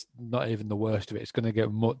year is not even the worst of it. It's going to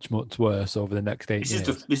get much, much worse over the next 8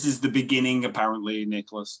 years. This is the beginning, apparently,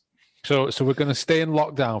 Nicholas. So we're going to stay in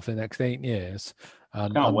lockdown for the next 8 years.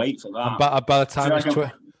 And can't wait for that. By the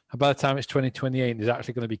time it's 2028, there's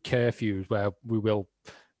actually going to be curfews where we will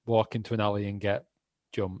walk into an alley and get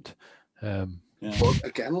jumped. But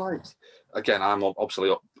again, I'm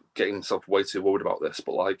obviously getting myself way too worried about this.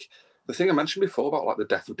 But like the thing I mentioned before about like the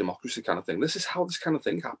death of democracy kind of thing, this is how this kind of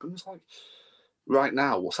thing happens. Like right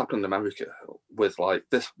now, what's happening in America with like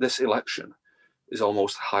this election is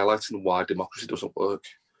almost highlighting why democracy doesn't work.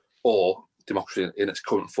 Or democracy in its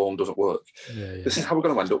current form doesn't work. Yeah. This is how we're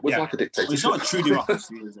going to end up with like a dictatorship. It's not a true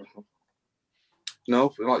democracy, is it?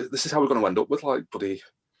 No, like this is how we're going to end up with like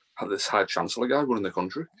this high chancellor guy running the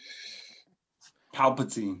country.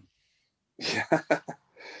 Palpatine. Yeah.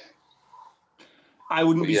 I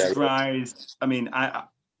wouldn't be surprised. I mean, I'd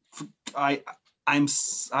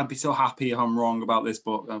be so happy if I'm wrong about this,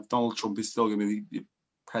 but Donald Trump is still going to be the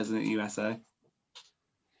president of the USA.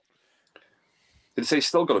 Did he say he's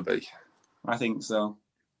still going to be? I think so.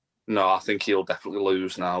 No, I think he'll definitely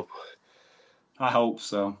lose now. I hope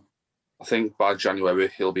so. I think by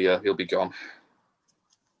January he'll be gone.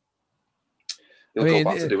 He'll go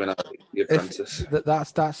back to doing The Apprentice.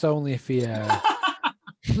 That's only if he.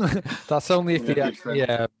 That's only if he actually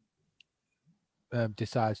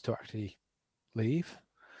decides to actually leave.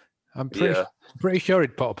 I'm pretty sure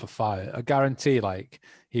he'd put up a fight. I guarantee, like,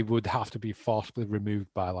 he would have to be forcibly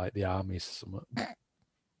removed by like the armies or something.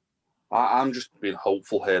 I'm just being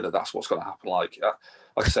hopeful here that that's what's going to happen. Like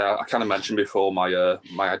I say, I kind of mentioned before my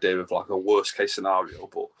idea of like a worst case scenario,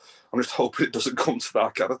 but I'm just hoping it doesn't come to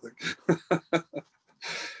that kind of thing.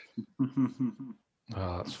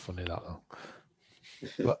 Oh, that's funny that though.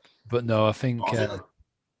 But no, I think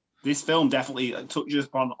this film definitely touches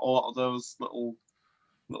upon a lot of those little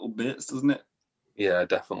bits, doesn't it? Yeah,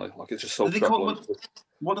 definitely. Like it's just so prevalent.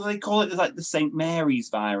 What do they call it? It's like the St. Mary's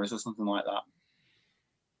virus or something like that.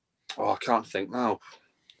 Oh, I can't think now.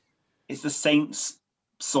 It's the Saints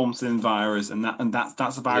something virus, and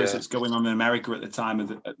that's a virus that's going on in America at the time of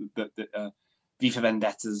the V for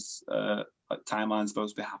Vendetta's timeline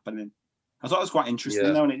supposed to be happening. I thought it was quite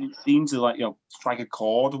interesting though, and it seemed to like strike a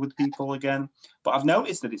chord with people again. But I've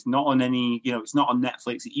noticed that it's not on any, it's not on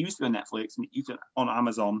Netflix. It used to be on Netflix, and it used to be on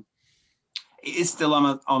Amazon. It is still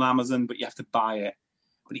on Amazon, but you have to buy it.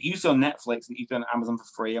 But it used to be on Netflix, and it used to be on Amazon for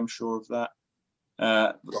free. I'm sure of that.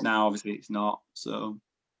 But now, obviously, it's not. So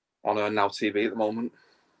on Now TV at the moment.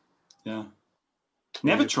 Yeah.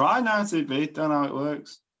 Never tried Now TV. Don't know how it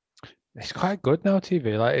works. It's quite good Now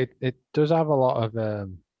TV. Like it does have a lot of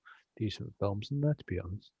decent films in there, to be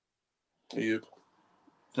honest. You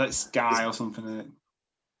like Sky or something? Isn't it?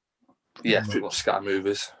 Yeah, pretty much Sky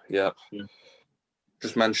Movies. Yeah.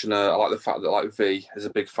 Just mention, I like the fact that like V is a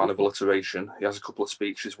big fan of alliteration. He has a couple of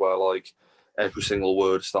speeches where like every single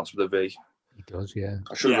word starts with a V. He does, yeah.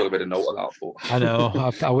 I should have really made a note of that, but I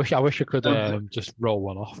know. I wish I could just roll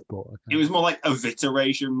one off, but it was more like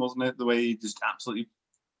alliteration, wasn't it? The way he just absolutely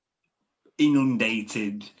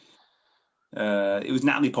inundated. It was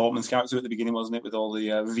Natalie Portman's character at the beginning, wasn't it? With all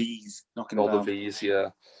the V's knocking all down. The V's, yeah.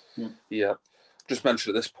 Just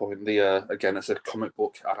mentioned at this point, again, it's a comic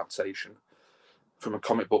book adaptation from a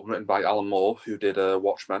comic book written by Alan Moore, who did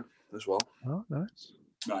Watchmen as well. Oh, nice.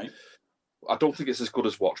 Right. I don't think it's as good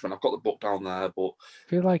as Watchmen. I've got the book down there, but I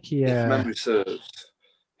feel like if memory serves,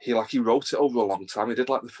 he wrote it over a long time. He did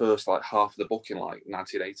like the first like half of the book in like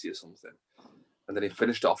 1980 or something, and then he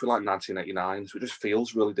finished it off in like 1989. So it just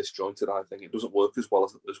feels really disjointed. I think it doesn't work as well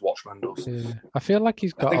as Watchmen does. Yeah. I feel like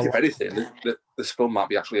he's got. I think if anything, this film might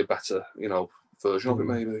be actually a better, version of it,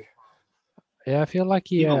 maybe. Yeah, I feel like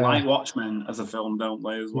people like Watchmen as a film, don't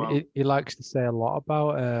they? As well, he likes to say a lot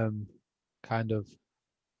about kind of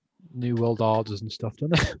New World Orders and stuff,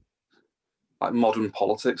 doesn't it? Like modern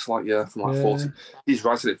politics, from 40. He's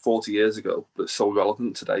writing it 40 years ago, but it's so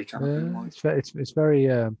relevant today, kind of thing. Like. It's very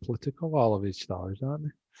political, all of his stories, aren't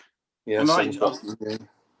they? Yeah, I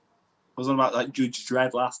wasn't about like Judge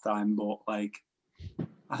Dredd last time, but like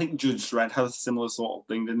I think Judge Dredd has a similar sort of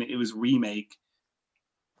thing, didn't it? It was a remake,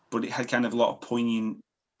 but it had kind of a lot of poignant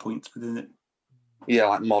points within it. Yeah,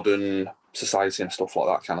 like modern society and stuff like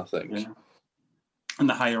that kind of thing. Yeah. And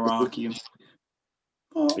the hierarchy.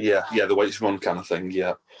 Yeah, the way it's run kind of thing.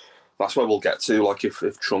 Yeah, that's where we'll get to. Like if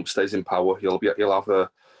Trump stays in power, he'll have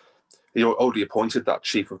he already appointed that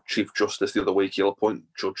chief justice the other week. He'll appoint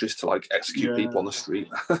judges to like execute people on the street.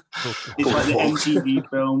 It's like the MTV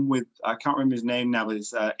film with I can't remember his name now, but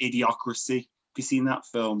it's Idiocracy. Have you seen that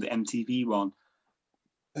film, the MTV one?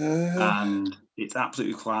 And it's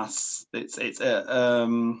absolutely class. It's what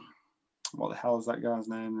the hell is that guy's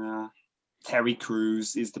name? Terry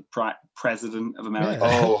Crews is the president of America.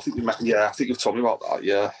 Oh, I think you've told me about that.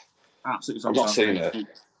 Yeah, absolutely. I've not seen it.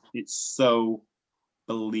 It's so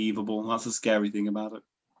believable. That's the scary thing about it.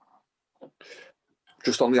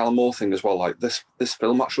 Just on the Alan Moore thing as well, like this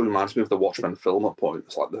film actually reminds me of the Watchmen film at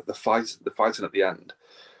points. Like the fighting at the end.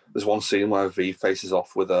 There's one scene where V faces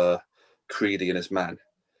off with Creedy and his men,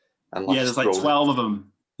 and there's like 12 of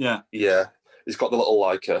them. Yeah. He's got the little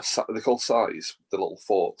like they're called size, the little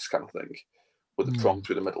forks kind of thing, with the prong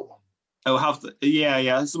through the middle. Oh,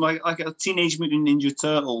 it's like a Teenage Mutant Ninja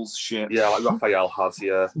Turtles shit. Yeah, like Raphael has.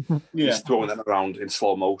 Yeah. He's throwing them around in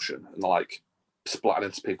slow motion and like splatting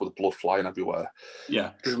into people with blood flying everywhere.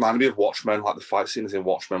 Yeah, just reminded me of Watchmen. Like the fight scenes in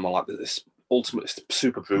Watchmen were like this ultimate,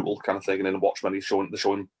 super brutal kind of thing, and in Watchmen they're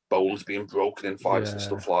showing bones being broken in fights and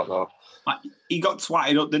stuff like that. Like, he got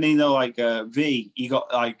twatted up, didn't he? Though, like V, he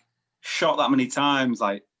got like shot that many times,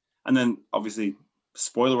 like, and then obviously,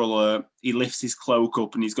 spoiler alert, he lifts his cloak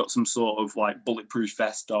up and he's got some sort of like bulletproof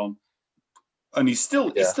vest on, and he's still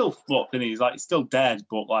fucked, and he's like still dead,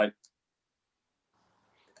 but like,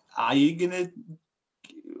 are you gonna?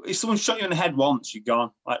 If someone shot you in the head once, you're gone.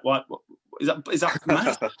 Like, what is that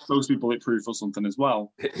mask supposed to be bulletproof or something as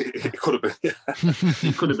well? It could have been. Yeah.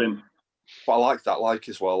 It could have been. But I like that, like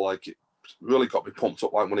as well, like really got me pumped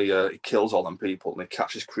up, like when he kills all them people and he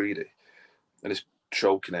catches Creedy and he's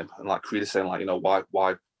choking him, and like Creedy's saying, like,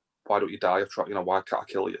 why don't you die? Why can't I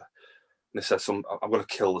kill you? And he says I'm going to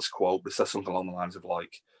kill this quote, but it says something along the lines of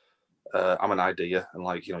like, I'm an idea, and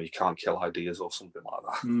like, you can't kill ideas or something like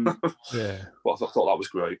that. Yeah. But I thought that was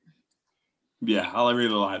great. Yeah, I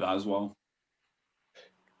really like that as well.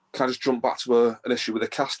 Can I just jump back to an issue with the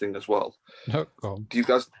casting as well? No, go on. Do you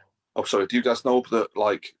guys know that,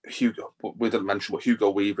 like, Hugo? We didn't mention, but Hugo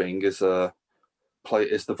Weaving is the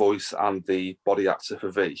voice and the body actor for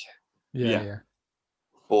V. Yeah.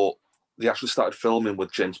 But they actually started filming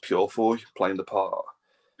with James Purefoy playing the part.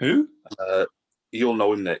 Who? You'll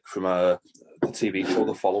know him, Nick, from the TV show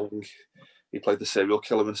The Following. He played the serial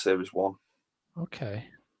killer in series 1. Okay.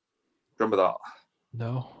 Remember that?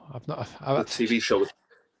 No, I've not. The TV show with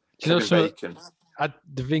Do you know, Kevin Bacon.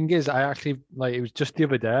 The thing is, I actually, like, it was just the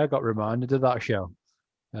other day I got reminded of that show.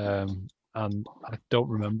 And I don't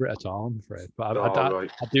remember it at all, I'm afraid. But I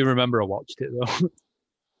do remember I watched it, though.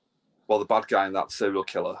 Well, the bad guy in that serial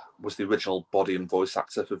killer was the original body and voice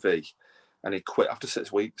actor for V, and he quit after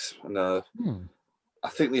 6 weeks. And I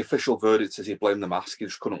think the official verdict is he blamed the mask. He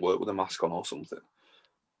just couldn't work with the mask on or something.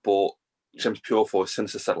 But James Purefoy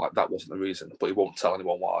since has said, like, that wasn't the reason, but he won't tell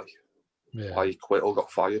anyone why. Yeah. Why he quit or got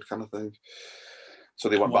fired, kind of thing. So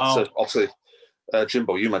they went back to, obviously,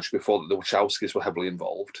 Jimbo, you mentioned before that the Wachowskis were heavily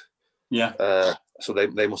involved. Yeah. So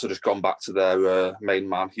they must have just gone back to their main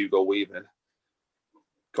man, Hugo Weaving,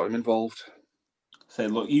 got him involved. Say,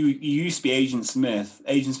 look, you used to be Agent Smith.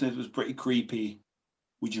 Agent Smith was pretty creepy.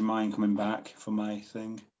 Would you mind coming back for my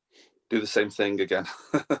thing? Do the same thing again.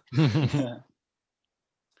 Yeah.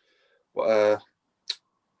 But,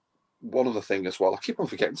 one other thing as well, I keep on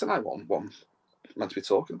forgetting tonight what I'm meant to be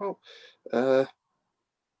talking about.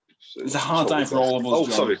 It's a hard time for all of us. Oh,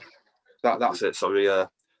 John. sorry. That's it, sorry.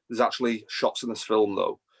 There's actually shots in this film,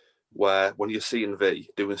 though, where when you're seeing V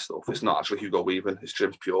doing stuff, it's not actually Hugo Weaving, it's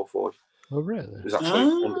James Purefoy. Oh, really? He's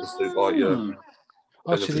actually under the suit, like,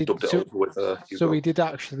 so, dubbed it over with Hugo. So we did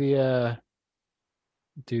actually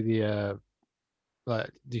do the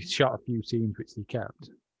they shot a few scenes which they kept.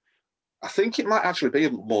 I think it might actually be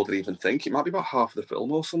more than even think. It might be about half of the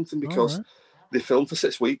film or something, because they filmed for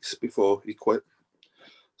 6 weeks before he quit.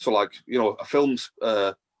 So, like, a film's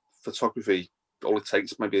photography only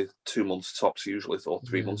takes maybe 2 months tops usually, or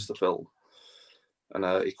 3 months to film. And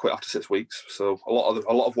he quit after 6 weeks. So a lot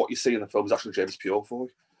of what you see in the film is actually James Purefoy.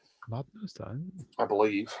 Madness, that. I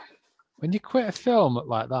believe. When you quit a film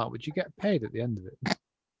like that, would you get paid at the end of it?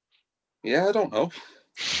 Yeah, I don't know.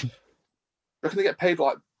 Reckon they get paid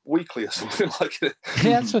like weekly or something like it.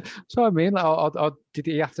 Yeah, that's what I mean. Like, or did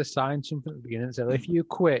he have to sign something at the beginning and say, if you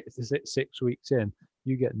quit, if it's 6 weeks in,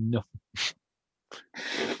 you get nothing?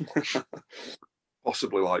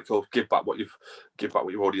 Possibly, like, or give back what you've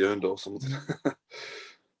already earned or something.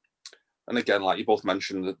 And again, like you both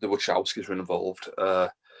mentioned, the Wachowskis were involved.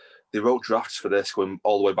 They wrote drafts for this going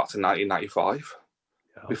all the way back to 1995,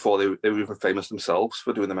 before they were even famous themselves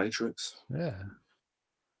for doing The Matrix. Yeah.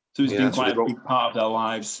 So it's been quite a big part of their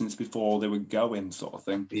lives since before they were going, sort of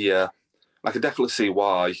thing. Yeah. I could definitely see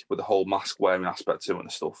why, with the whole mask wearing aspect to it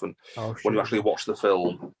and stuff. And when you actually watch the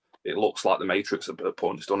film, it looks like The Matrix at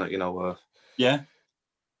points, doesn't it? Yeah.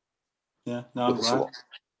 Yeah, no, right.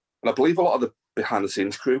 And I believe a lot of the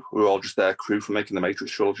behind-the-scenes crew were all just their crew for making the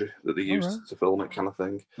Matrix trilogy that they used to film it, kind of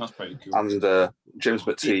thing. That's pretty cool. And James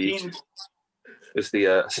McTeague is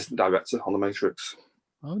the assistant director on the Matrix.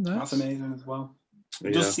 Oh, nice. That's amazing as well.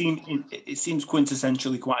 It does seem, it seems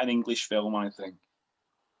quintessentially quite an English film, I think.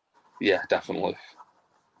 Yeah, definitely.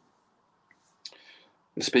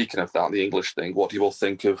 And speaking of that, the English thing, what do you all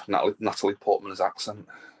think of Natalie Portman's accent?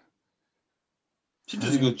 She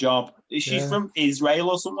does a good job. Is she from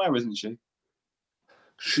Israel or somewhere, isn't she?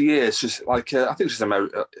 She is. She's like, I think she's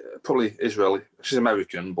probably Israeli. She's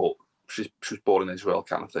American, but she was born in Israel,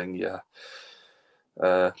 kind of thing. Yeah.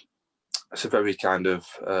 It's a very kind of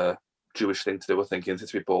Jewish thing to do, I think, isn't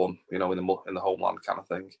it, to be born, in the homeland, kind of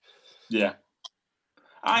thing. Yeah.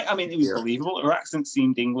 I mean, it was believable. Her accent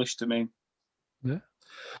seemed English to me. Yeah.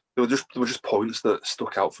 There were just points that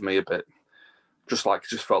stuck out for me a bit. Just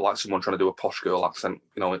felt like someone trying to do a posh girl accent,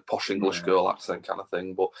 a posh English girl accent kind of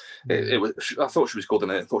thing. But I thought she was good in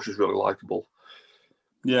it. I thought she was really likable.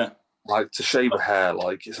 Yeah. Like, to shave her hair,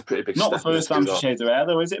 like, it's a pretty big step. Not the first time she shaved her hair,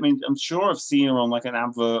 though, is it? I mean, I'm sure I've seen her on like an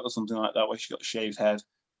advert or something like that where she got a shaved head.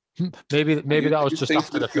 Maybe that was just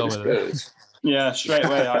after the film. Yeah, straight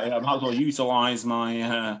away. I might as well utilise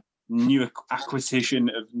my new acquisition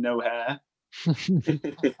of no hair.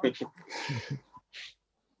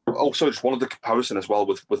 Also, just one of the comparison as well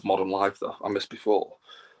with modern life that I missed before.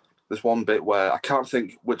 there's one bit where I can't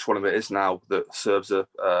think which one of it is now that serves a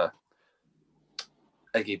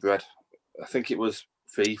eggy bread. I think it was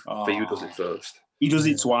V who does it first. He does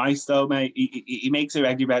it twice, though, mate. He makes her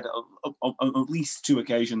eggy bread on at least 2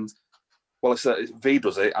 occasions. Well, it's V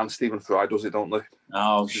does it and Stephen Fry does it, don't they?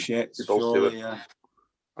 Oh, shit. They both do it. Yeah.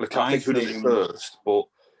 And I can't think who does it first, but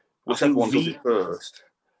whichever one does it first.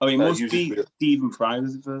 Oh, it must be Stephen Fry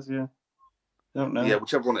does it first, yeah. I don't know. Yeah,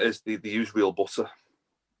 whichever one it is, they use real butter.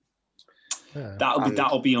 Yeah.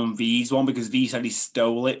 That'll be on V's one, because V said he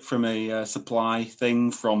stole it from a supply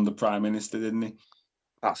thing from the Prime Minister, didn't he?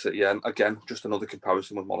 That's it, yeah. And again, just another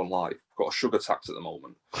comparison with modern life. We've got a sugar tax at the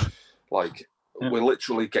moment. Like, we're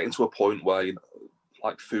literally getting to a point where, you know,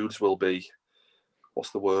 like, foods will be,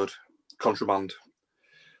 what's the word? Contraband.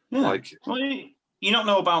 Yeah. Like, well, you don't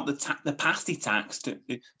know about the pasty tax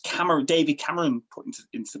David Cameron put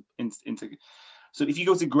into. So if you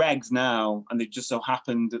go to Greg's now, and it just so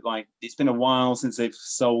happened that, like, it's been a while since they've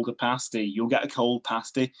sold a pasty, you'll get a cold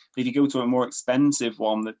pasty. But if you go to a more expensive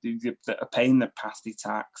one that are paying the pasty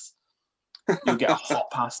tax, you'll get a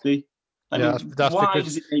hot pasty. I mean, why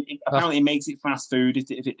does it? Apparently, it makes it fast food if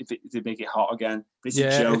they make it hot again. But it's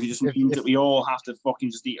a joke. It just means that we all have to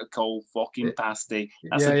fucking just eat a cold fucking pasty.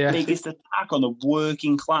 That's the biggest attack on the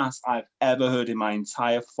working class I've ever heard in my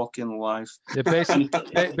entire fucking life. Yeah,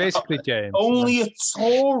 basically, James. Only a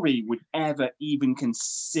Tory would ever even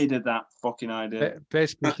consider that fucking idea.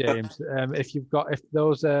 Basically, James, if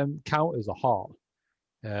those counters are hot,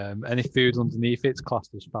 any food underneath it's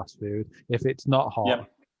classed as fast food. If it's not hot,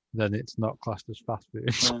 then it's not classed as fast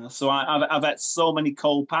food. So I've had so many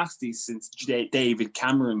cold pasties since David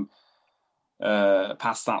Cameron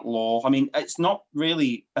passed that law. I mean, it's not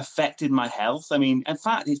really affected my health. I mean, in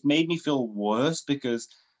fact, it's made me feel worse because,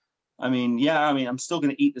 I'm still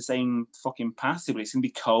going to eat the same fucking pasty, but it's going to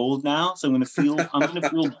be cold now. So I'm going to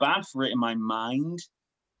feel bad for it in my mind.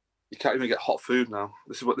 You can't even get hot food now.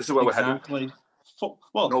 This is where we're heading.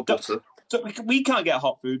 Well, no butter. We can't get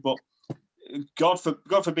hot food, but God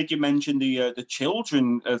forbid you mention the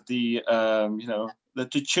children of the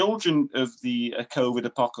the children of the COVID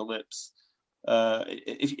apocalypse.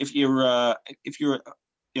 If you're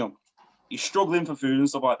struggling for food and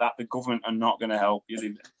stuff like that, the government are not going to help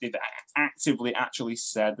you. They've actively actually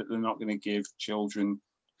said that they're not going to give children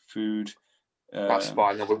food. That's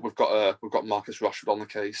fine. We've got Marcus Rashford on the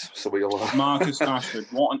case, so we'll. Marcus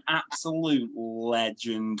Rashford, what an absolute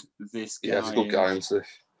legend this guy! Yeah, he's a good guy, isn't he?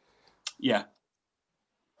 Yeah.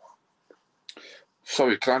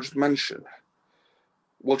 Sorry, can I just mention?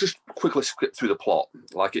 We'll just quickly skip through the plot.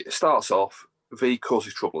 Like, it starts off, V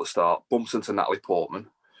causes trouble at the start, bumps into Natalie Portman.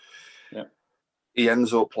 Yeah. He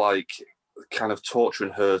ends up, like, kind of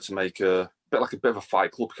torturing her to make a bit of a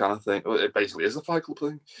Fight Club kind of thing. It basically is a Fight Club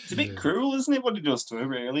thing. It's a bit cruel, isn't it, what he does to her,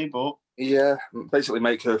 really? But yeah, basically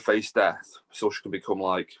make her face death so she can become,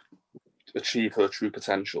 like, achieve her true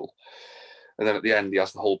potential. And then at the end, he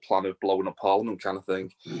has the whole plan of blowing up Parliament kind of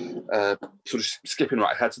thing. So just skipping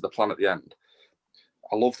right ahead to the plan at the end.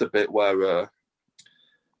 I love the bit where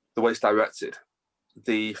the way it's directed,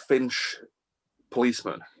 the Finch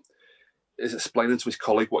policeman is explaining to his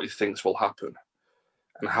colleague what he thinks will happen.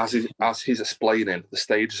 And as he's explaining the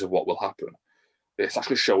stages of what will happen, it's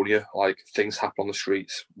actually showing you, like, things happen on the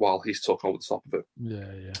streets while he's talking over the top of it.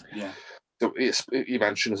 Yeah. So he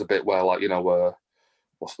mentions a bit where, like,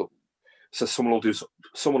 so someone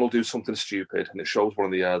will do something stupid, and it shows one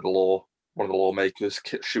of the lawmakers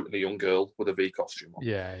shooting a young girl with a V costume on.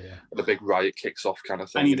 Yeah. And a big riot kicks off, kind of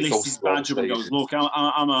thing. And he lifts his badge up and goes, "Look,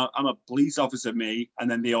 I'm a police officer, me." And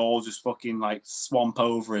then they all just fucking, like, swamp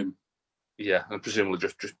over him. Yeah, and presumably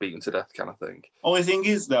just beaten to death, kind of thing. Only thing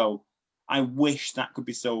is, though, I wish that could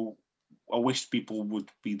be so. I wish people would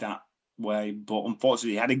be that way, but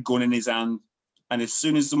unfortunately, he had a gun in his hand, and as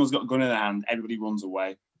soon as someone's got a gun in their hand, everybody runs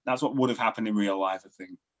away. That's what would have happened in real life, I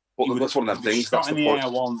think. But that's one of them things. That's the point.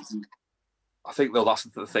 I think, though, that's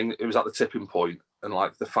the thing. It was at the tipping point, and,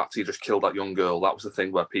 like, the fact he just killed that young girl, that was the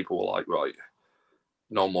thing where people were like, right,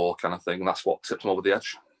 no more, kind of thing. And that's what tipped him over the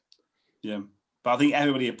edge. Yeah, but I think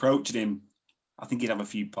everybody approaching him, I think he'd have a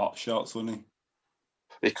few pot shots, wouldn't he?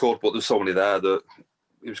 He could, but there's so many there that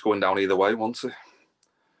he was going down either way, wasn't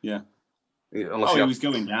he? Yeah. He was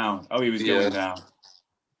going down. Going down.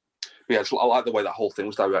 Yeah, I like the way that whole thing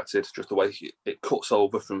was directed, just the way it cuts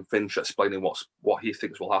over from Finch explaining what he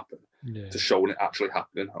thinks will happen to showing it actually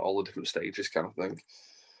happening at all the different stages, kind of thing.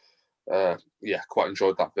 Quite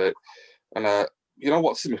enjoyed that bit. And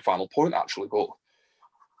what's my final point, actually, but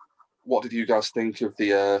what did you guys think of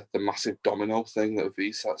the massive domino thing that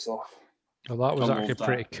V sets off? Well, that was actually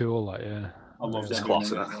pretty cool, like, yeah. I love it. It's class,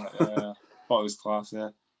 isn't it? Yeah. I thought it was class, yeah.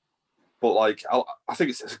 But like, I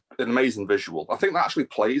think it's an amazing visual. I think that actually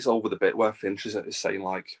plays over the bit where Finch is saying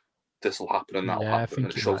like, "This will happen and that'll happen,"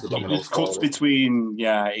 and it shows the dominoes. It cuts between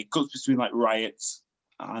like riots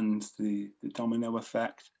and the domino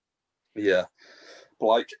effect. Yeah, but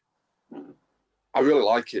like, I really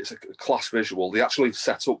like it. It's a class visual. They actually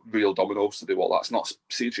set up real dominoes to do all that. It's not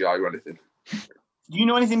CGI or anything. Do you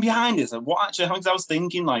know anything behind it? What actually happened? I was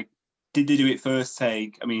thinking, like, did they do it first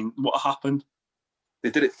take? I mean, what happened? They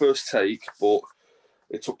did it first take, but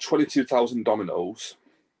it took 22,000 dominoes,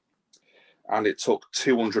 and it took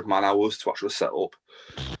 200 man hours to actually set up.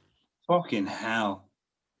 Fucking hell.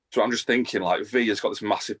 So I'm just thinking, like, V has got this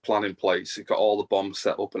massive plan in place. He's got all the bombs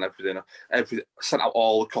set up and everything. Sent out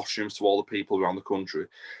all the costumes to all the people around the country.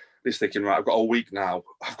 He's thinking, right, I've got a week now.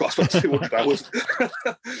 I've got to spend 200 hours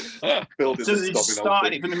building so this they just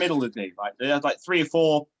started it from the middle, did they? Like, they had like 3 or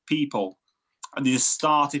 4 people, and they just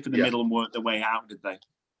started from the middle and worked their way out, did they?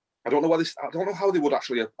 I don't know how they would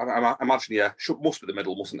actually. I imagine, must be the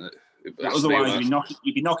middle, mustn't it? Otherwise,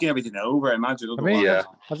 you'd be knocking everything over. I imagine. I mean,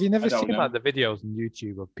 have you never seen like the videos on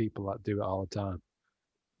YouTube of people that do it all the time?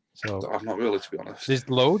 So I've not really, to be honest. There's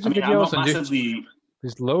loads of videos on YouTube.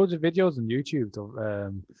 There's loads of videos on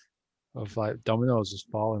YouTube of like dominoes just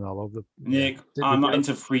falling all over. Nick, I'm not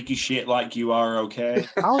into freaky shit like you are. Okay.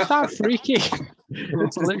 How's that freaky?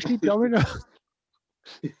 It's literally dominoes.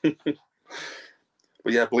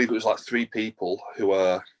 But yeah, I believe it was like 3 people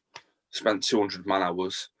who spent 200 man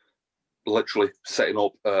hours literally setting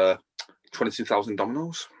up 22,000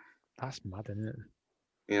 dominoes. That's mad, isn't it?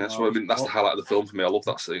 Yeah, so I mean, that's the highlight of the film for me. I love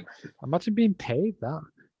that scene. Imagine being paid that.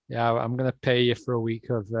 Yeah, I'm going to pay you for a week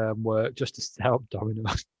of work just to set up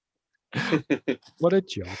dominoes. What a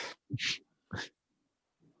job.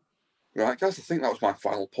 Right, guys, I think that was my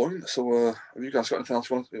final point. So have you guys got anything else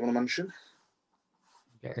you want to mention?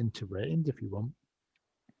 Get into ratings if you want.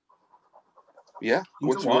 Yeah,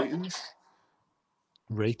 what's ratings?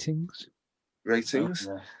 Ratings?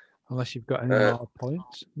 Yeah. Unless you've got any more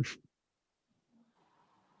points.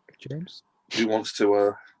 James? Who wants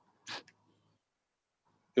to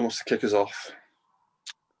kick us off?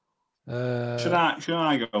 Should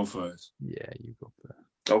I go first? Yeah, you go first.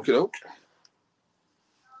 Okay, doke.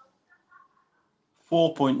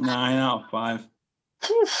 4.9 out of 5.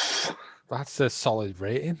 That's a solid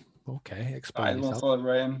rating. Okay, explain yourself. Solid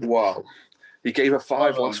rating. Wow. You gave a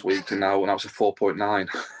 5 last week, and now it's a 4.9.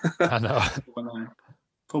 I know.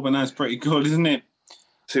 4.9 is pretty good, isn't it?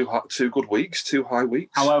 2 good weeks, 2 high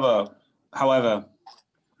weeks. However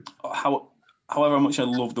much I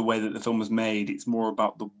love the way that the film was made, it's more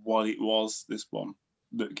about what it was, this one,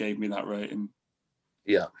 that gave me that rating.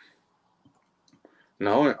 Yeah.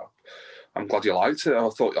 No, I'm glad you liked it. I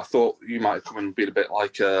thought you might come and be a bit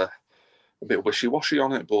like a bit wishy-washy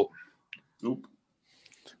on it, but nope.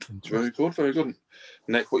 Very good, very good.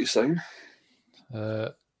 Nick, what are you saying?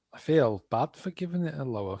 I feel bad for giving it a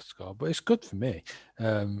lower score, but it's good for me.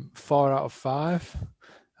 4 out of 5,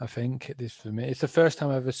 I think it is for me. It's the first time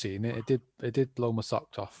I've ever seen it. It did blow my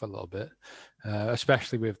socks off a little bit,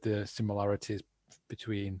 especially with the similarities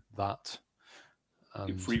between that. And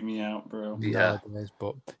it freaked me out, bro. Yeah,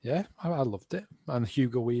 but yeah, I loved it, and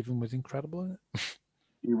Hugo Weaving was incredible in it.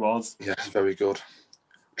 He was. Yeah, very good.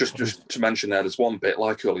 Just to mention there's one bit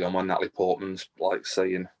like early on when Natalie Portman's like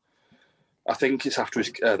saying, I think it's after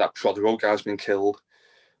that Prothero guy's been killed,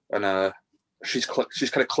 and she's kind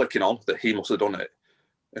of clicking on that he must have done it,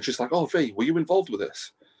 and she's like, "Oh, V, were you involved with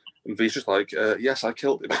this?" And V's just like, "Yes, I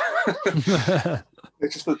killed him."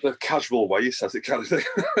 It's just the casual way he says it, kind of thing.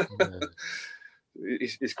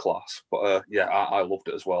 It's class, but yeah, I loved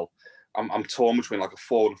it as well. I'm torn between like a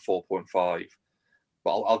 4 and 4.5,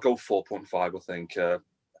 but I'll go 4.5. I think.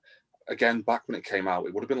 Again, back when it came out,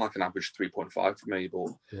 it would have been like an average 3.5 for me, but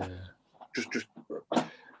yeah.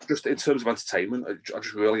 Just in terms of entertainment, I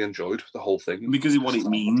just really enjoyed the whole thing. Because of what it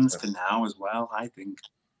means for now as well, I think.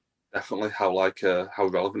 Definitely how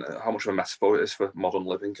relevant, how much of a metaphor it is for modern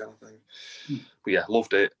living kind of thing. But yeah,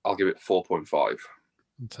 loved it. I'll give it 4.5.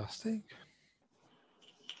 Fantastic.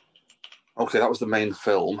 Okay, that was the main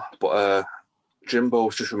film, but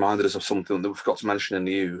Jimbo's just reminded us of something that we forgot to mention in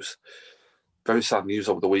the news. Very sad news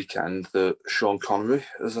over the weekend that Sean Connery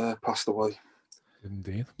has passed away.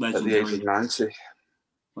 Indeed. At the age of 90.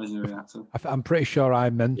 Legendary actor. I'm pretty sure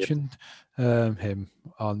I mentioned him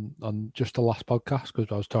on just the last podcast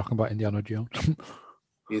because I was talking about Indiana Jones.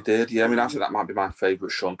 You did, yeah. I mean, I think that might be my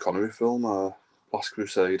favourite Sean Connery film, Last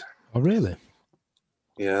Crusade. Oh, really?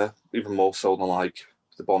 Yeah, even more so than like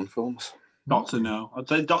the Bond films. Dr. No. I'd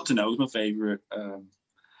say Dr. No is my favourite.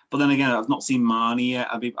 But then again, I've not seen Marnie yet.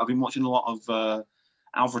 I've been watching a lot of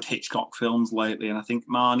Alfred Hitchcock films lately, and I think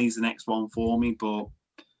Marnie's the next one for me. But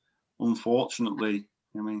unfortunately,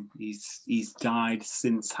 I mean, he's died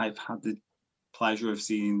since I've had the pleasure of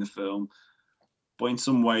seeing the film. But in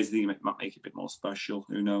some ways, I think it might make it a bit more special.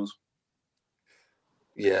 Who knows?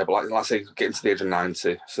 Yeah, but like I say, getting to the age of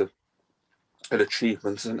 90, it's an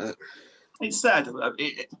achievement, isn't it? It's sad.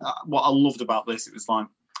 What I loved about this, it was like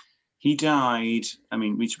he died. I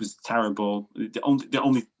mean, which was terrible. The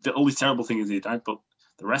only terrible thing is he died, but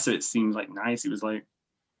the rest of it seems like nice. It was like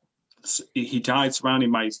he died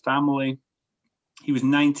surrounded by his family. He was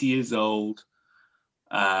 90 years old.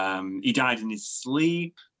 He died in his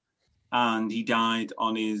sleep, and he died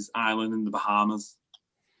on his island in the Bahamas.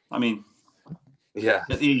 I mean, yeah,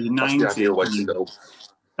 at the age of 90, that's the ideal way to go.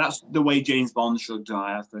 That's the way James Bond should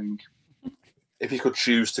die, I think. If you could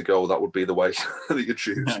choose to go, that would be the way that you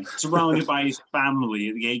choose. Yeah, surrounded by his family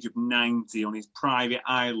at the age of 90 on his private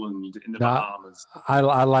island in the Bahamas. I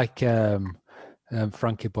like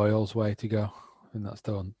Frankie Boyle's way to go. I think that's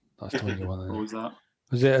the one. That's the one you want. What was that?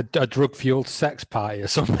 Was it a drug-fueled sex party or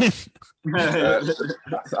something? I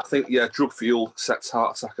think, yeah, drug-fueled sex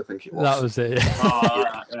heart attack, I think it was. That was it.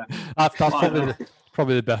 Oh, yeah. That's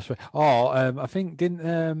probably the best way. Oh, I think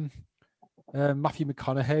didn't Matthew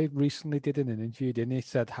McConaughey recently did in an interview, didn't he?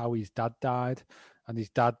 Said how his dad died, and his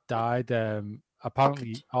dad died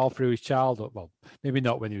apparently all through his childhood. Well, maybe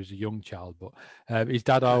not when he was a young child, but his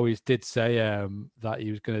dad always did say that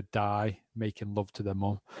he was going to die making love to their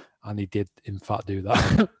mum, and he did in fact do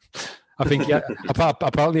that. I think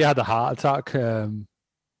apparently he had a heart attack.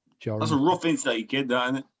 That's a rough insight, kid,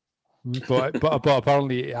 that, isn't it? But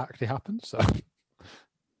apparently it actually happened. So,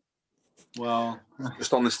 well,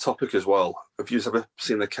 just on this topic as well, have you ever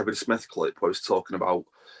seen the Kevin Smith clip where he's talking about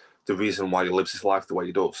the reason why he lives his life the way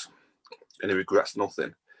he does, and he regrets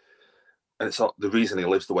nothing? And it's not, the reason he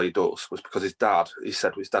lives the way he does was because his dad. He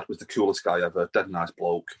said his dad was the coolest guy ever, dead nice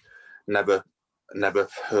bloke, never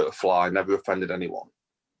hurt a fly, never offended anyone.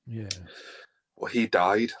 Yeah. Well, he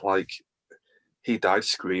died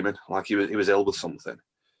screaming, like he was ill with something,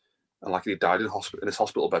 and like he died in his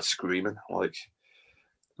hospital bed screaming, like.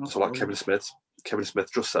 So like Kevin Smith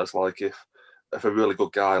just says, like, if a really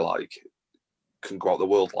good guy like can go out the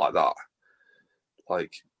world like that,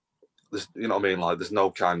 like, there's, you know what I mean, like there's no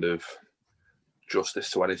kind of justice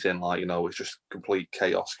to anything, like, you know, it's just complete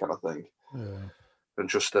chaos kind of thing. Yeah. And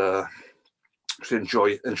just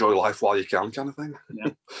enjoy life while you can, kind of thing. Yeah.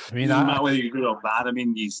 I mean, no matter whether you're good or bad, I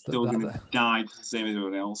mean, you're still going to die the same as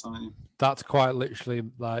everyone else, aren't you? That's quite literally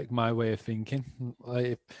like my way of thinking.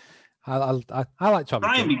 Like, I like to have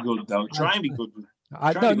try and be good though. Try and be good.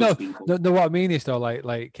 No. What I mean is though,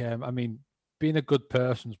 I mean, being a good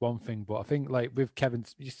person's one thing, but I think like with Kevin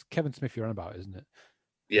Smith, you're on about, isn't it?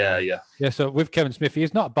 Yeah. So with Kevin Smith,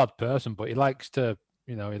 he's not a bad person, but he likes to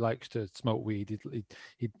smoke weed.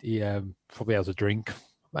 He probably has a drink,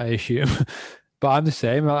 I assume. But I'm the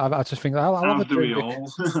same. I just think I'll have a drink.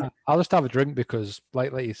 I'll just have a drink because,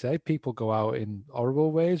 like you say, people go out in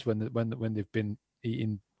horrible ways when they've been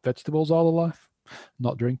eating vegetables all their life,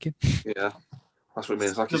 not drinking. Yeah, that's what it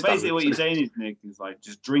means. Like, so basically, what you're saying is, Nick, is like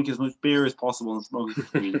just drink as much beer as possible and smoke as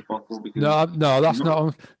much weed as possible. Because no, that's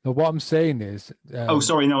not. No, what I'm saying is.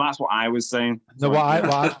 Sorry, no, that's what I was saying. No,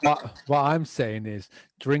 what I'm saying is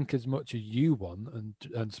drink as much as you want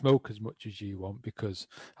and smoke as much as you want, because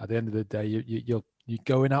at the end of the day, you're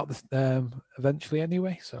going out eventually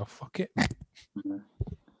anyway. So fuck it.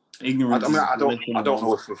 Ignorance. I mean, I don't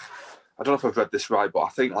know if I've read this right, but I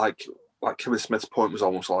think like Kevin Smith's point was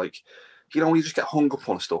almost like, you know, you just get hung up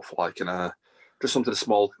on stuff like, just something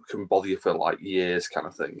small can bother you for like years, kind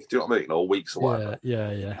of thing. Do you know what I mean? Or weeks or whatever.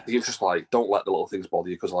 Yeah. It's just like, don't let the little things bother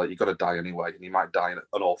you, because like you're gonna die anyway, and you might die in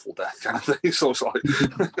an awful death, kind of thing. So it's like,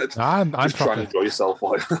 I'm just trying to enjoy yourself.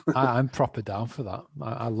 Like, I'm proper down for that.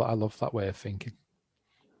 I love that way of thinking.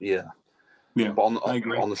 Yeah. But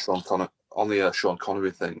on the Sean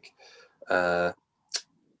Connery thing,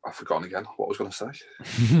 I've forgotten again what I was going to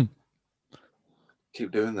say.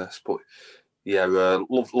 Keep doing this, but yeah,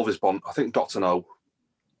 love his Bond. I think Dr. No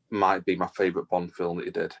might be my favourite Bond film that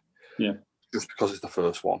he did. Yeah, just because it's the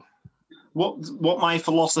first one. What my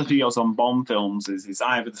philosophy is on Bond films is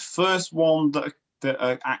either the first one that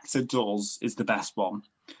an actor does is the best one,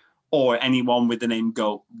 or anyone with the name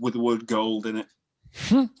Gold, with the word gold in it.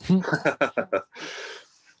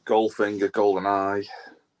 Goldfinger, GoldenEye. Is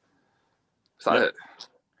that it?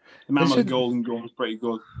 The Man with the Golden Gun is pretty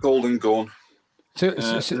good. Golden Gun.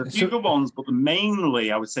 There's a few good ones, but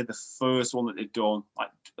mainly I would say the first one that they've done,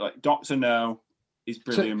 like Dr. No, is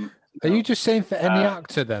brilliant. Are you just saying for any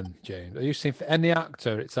actor then, James? Are you saying for any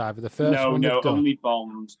actor it's either the first one they've done? only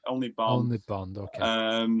Bond. Only Bond,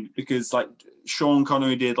 okay. Because like Sean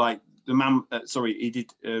Connery did like he did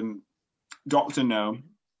Doctor No,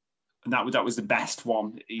 and that was the best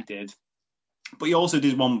one that he did. But he also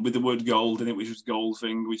did one with the word gold in it, which was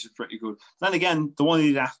Goldfinger, which is pretty good. Then again, the one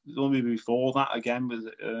he did the one before that again was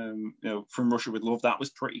From Russia with Love. That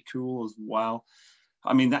was pretty cool as well.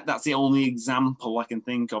 I mean, that's the only example I can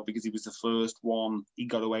think of because he was the first one. He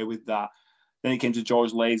got away with that. Then it came to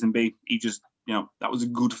George Lazenby. He just, that was a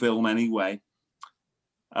good film anyway.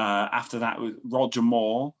 After that was Roger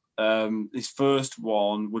Moore. His first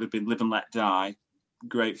one would have been Live and Let Die.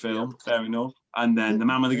 Great film, fair enough. And then The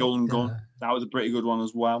Man with the Golden Gun. That was a pretty good one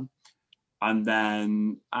as well. And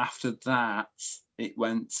then after that, it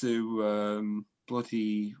went to what's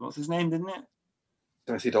his name, didn't it?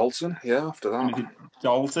 Timothy Dalton, yeah, after that. Timothy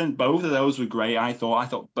Dalton. Both of those were great, I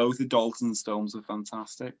thought both of Dalton's films were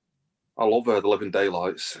fantastic. I love The Living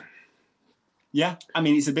Daylights. Yeah, I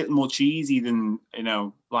mean, it's a bit more cheesy than,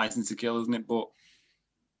 License to Kill, isn't it? But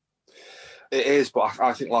it is, but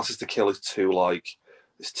I think License to Kill is too,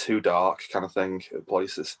 it's too dark kind of thing at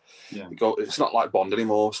places. Yeah. It's not like Bond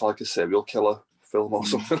anymore. It's like a serial killer film or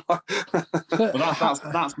something like that.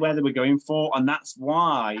 Well, that's where they were going for, and that's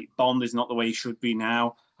why Bond is not the way he should be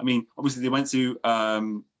now. I mean, obviously they went to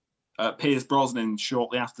Pierce Brosnan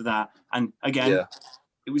shortly after that, and again,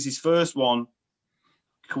 it was his first one.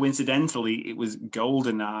 Coincidentally, it was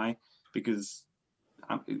GoldenEye because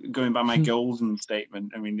going by my golden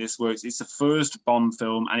statement, I mean, this works. It's the first Bond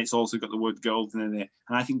film, and it's also got the word golden in it.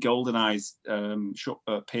 And I think GoldenEye's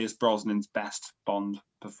Pierce Brosnan's best Bond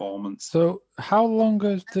performance. So how long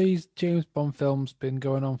has these James Bond films been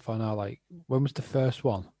going on for now? Like, when was the first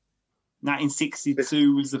one?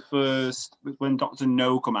 1962 was the first, when Dr.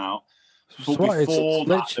 No come out. But before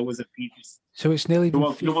that, there was a feature. So it's nearly... There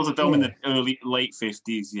was a film in the late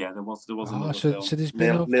 50s, yeah. There was another film. So there's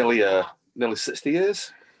been nearly 60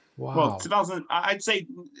 years. Wow. Well, I'd say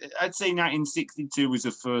 1962 was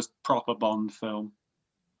the first proper Bond film.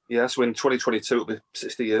 Yeah, so in 2022 it'll be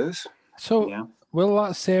 60 years. So will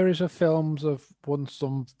that series of films have won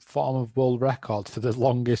some form of world record for the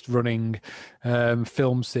longest running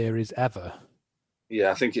film series ever?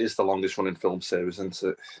 Yeah, I think it is the longest running film series, isn't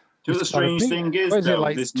it? Do you know the strange thing is? What is it,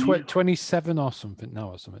 like 27 or something now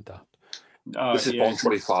or something like that? This is Bond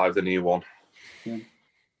 25, the new one. Yeah.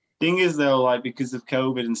 Thing is, though, like because of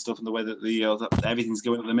COVID and stuff and the way that everything's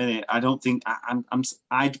going at the minute, I don't think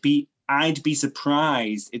I'd be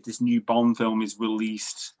surprised if this new Bond film is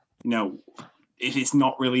released. If it's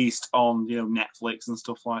not released on Netflix and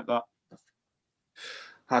stuff like that.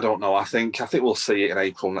 I don't know. I think we'll see it in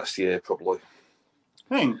April next year, probably.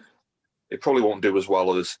 It probably won't do as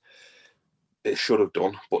well as it should have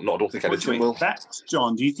done, but I don't think anything will.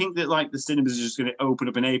 John, do you think that like the cinemas are just going to open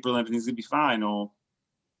up in April and everything's going to be fine, or?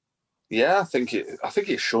 Yeah, I think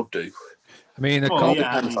it should do. I mean,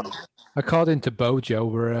 according to Bojo,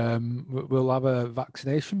 we'll have a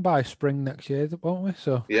vaccination by spring next year, won't we?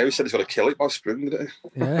 So yeah, he said he's going to kill it by spring, didn't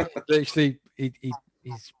he? Yeah, literally,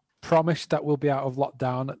 he's promised that we'll be out of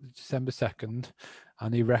lockdown at December 2nd.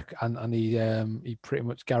 And he pretty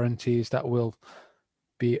much guarantees that we'll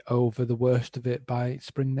be over the worst of it by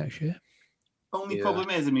spring next year. Only problem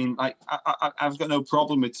is, I mean, like I've got no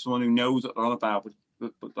problem with someone who knows what they're on about,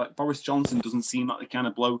 but like Boris Johnson doesn't seem like the kind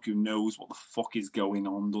of bloke who knows what the fuck is going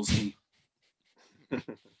on, does he?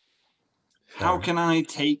 How can I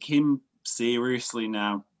take him seriously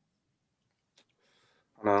now?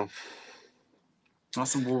 I know.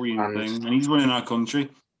 That's a worrying thing, and he's running our country.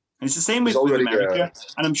 And it's the same with America.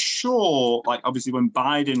 And I'm sure, like, obviously, when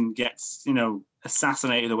Biden gets,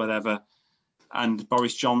 assassinated or whatever, and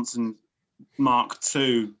Boris Johnson, Mark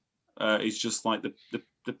II, is just like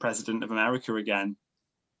the president of America again,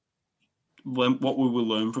 what we will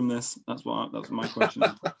learn from this? That's my question.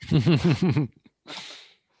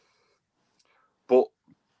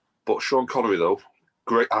 But Sean Connery, though,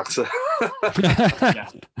 great actor. Yeah.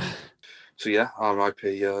 So, yeah,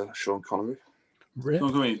 R.I.P. Sean Connery.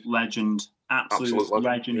 Really? Legend. Absolute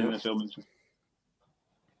legend in the film industry.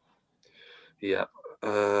 Yeah.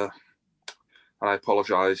 And I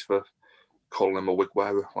apologise for calling him a wig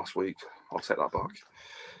wearer last week. I'll take that back.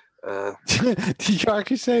 Did you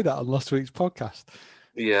actually say that on last week's podcast?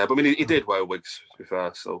 Yeah, but I mean, he did wear wigs, to be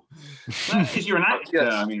fair, so... Is you an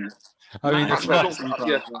actor? Yes. I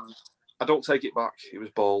don't take it back. He was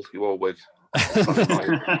bald. He wore a wig.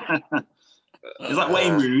 It's like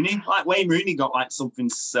Wayne Rooney. Like Wayne Rooney got like something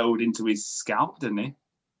sewed into his scalp, didn't he?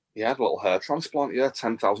 He had a little hair transplant. Yeah,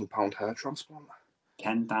 £10,000 hair transplant.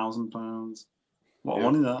 £10,000. What a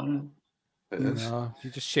money that. It is. No, you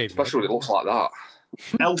just shave. Especially when it looks like that.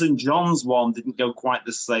 Elton John's one didn't go quite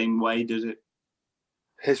the same way, did it?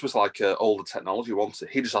 His was like older technology, wasn't it?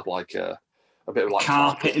 He just had like a bit of like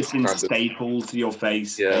Carpet has been kind of- stapled to your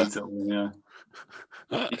face. Yeah. Basically, yeah.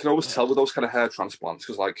 You can always tell with those kind of hair transplants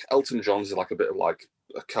because like Elton John's is like a bit of like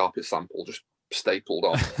a carpet sample just stapled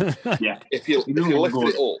on. Yeah. If you lifted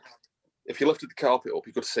good. it up, if you lifted the carpet up,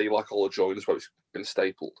 you could see like all the joints where it's been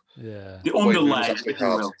stapled. Yeah. The Wayne Rooney's underlay, actually if you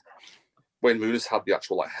will. Wayne Rooney's had the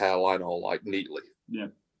actual like hairline all like neatly. Yeah.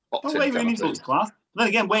 popped Oh, in Wayne kind Rooney of thing. looks class. Then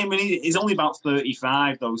again, Wayne Rooney is only about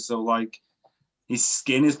 35 though, so like his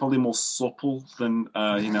skin is probably more supple than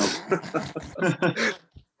you know.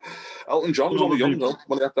 Elton John was only young though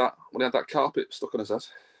when he had that carpet stuck on his head.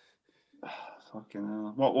 Fucking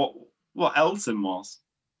hell. What Elton was?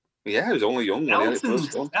 Yeah, he was only young when he had it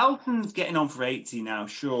first done. Elton's getting on for 80 now,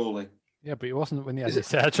 surely. Yeah, but he wasn't when he had Is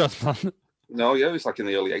his hair transplant. No, yeah, it was like in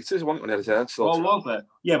the early 80s when he had his hair. So Well, was it?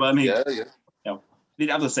 Yeah, but I mean, yeah. they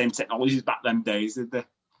didn't have the same technologies back them days, did they?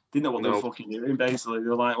 Didn't know what they were No. fucking doing, basically. They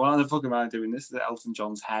were like, why the fuck am I doing this? At Elton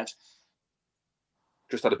John's head.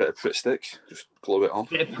 Just had a bit of Pritt stick, just glue it on.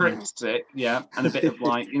 Bit of Pritt stick, yeah, and a bit of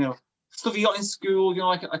like, you know, stuff you got in school, you know,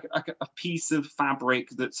 like a piece of fabric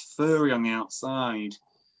that's furry on the outside.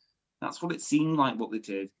 That's what it seemed like what they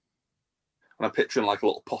did. And I'm picturing like a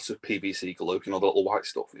little pot of PVC glue, you know, the little white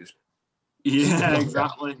stuff. Yeah,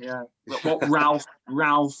 exactly. Yeah, but what Ralph,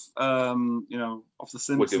 you know, of the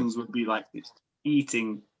Simpsons would be like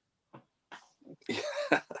eating.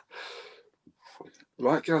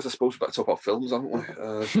 Right, guys, I suppose we better talk about films, haven't we?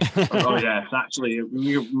 Oh yeah, it's actually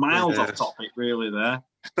we're miles off topic, really. There.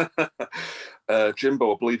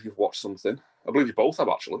 Jimbo, I believe you've watched something. I believe you both have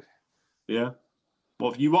actually. Yeah.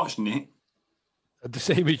 What have you watched, Nick? The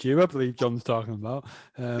same as you, I believe John's talking about.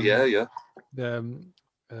 Yeah.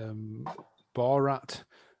 Borat.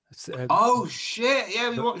 Oh shit! Yeah,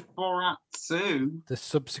 we watched Borat 2. The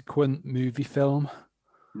subsequent movie film.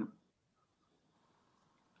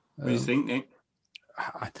 What do you think, Nick?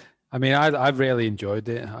 I mean, I really enjoyed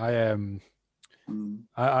it. I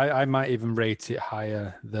might even rate it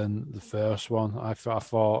higher than the first one. I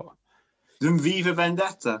thought. Than Viva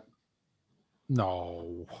Vendetta.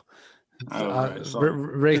 No. Oh, right, sorry.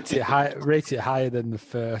 Rate it higher than the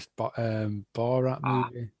first Borat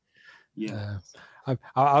movie. Yeah.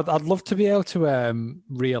 I'd love to be able to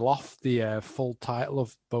reel off the full title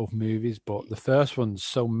of both movies, but the first one's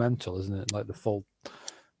so mental, isn't it? Like the full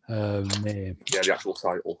name. Yeah, the actual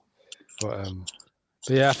title. But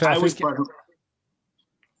yeah, I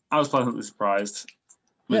was pleasantly surprised.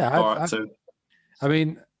 Yeah, I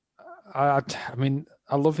mean, I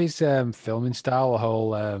love his filming style. The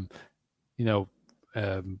whole,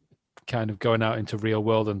 kind of going out into real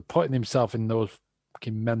world and putting himself in those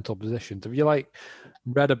fucking mental positions. Have you like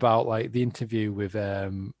read about like the interview with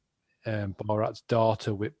Borat's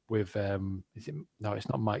daughter with is it, no, it's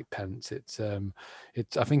not Mike Pence. It's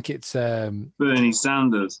I think it's Bernie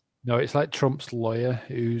Sanders. No, it's like Trump's lawyer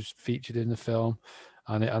who's featured in the film,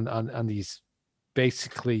 and he's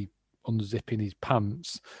basically unzipping his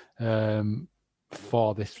pants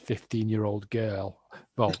for this 15-year-old girl.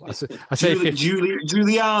 Well, I say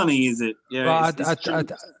Giuliani, is it? Yeah. Well,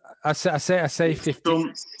 I say 15.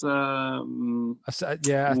 Trump's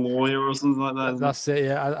yeah, lawyer or something like that. That's it.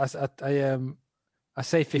 Yeah, I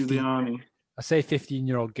say 15. Giuliani. I say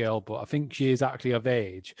 15-year-old girl, but I think she is actually of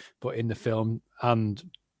age. But in the film, and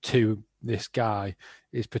to this guy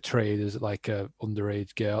is portrayed as like a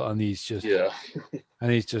underage girl, and he's just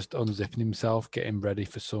unzipping himself, getting ready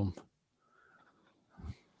for some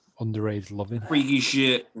underage loving. Freaky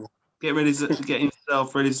shit. Get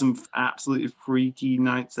himself ready for some absolutely freaky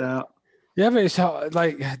nights out. Yeah, but it's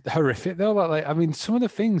like horrific though. Like I mean, some of the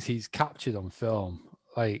things he's captured on film,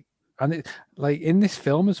 like, and it like in this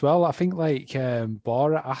film as well. I think like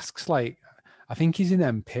Borat asks, like, I think he's an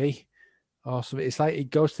MP or something. It's like he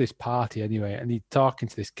goes to this party anyway, and he's talking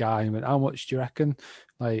to this guy and went, "How much do you reckon?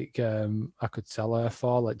 Like, I could sell her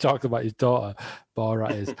for?" Like talking about his daughter,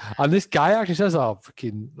 Borat is, and this guy actually says, "Oh,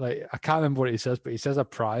 freaking!" Like I can't remember what he says, but he says a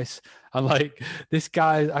price, and like this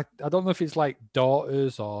guy, I don't know if it's like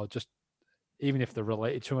daughters or just even if they're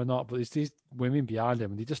related to him or not, but there's these women behind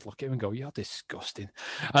him, and they just look at him and go, "You're disgusting,"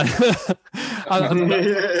 and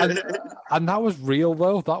that was real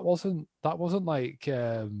though. That wasn't like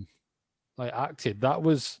acted. That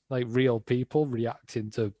was like real people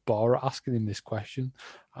reacting to Borat asking him this question,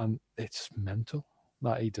 and it's mental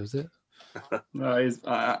that he does it. No, he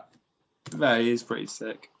is pretty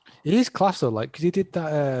sick. He is class though, like because he did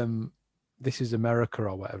that. This Is America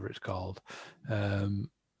or whatever it's called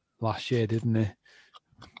last year, didn't he?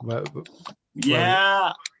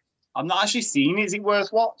 Yeah, I've not actually seen it. Is it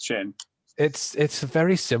worth watching? It's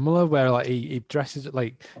very similar where like he dresses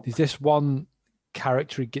like there's this one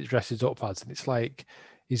character he gets dresses up as, and it's like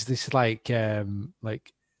he's this like kind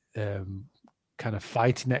of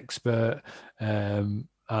fighting expert, and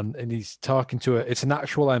he's talking to it's an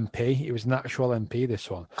actual MP. It was an actual MP, this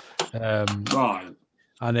one. Right.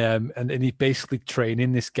 And he's basically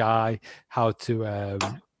training this guy how to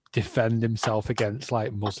defend himself against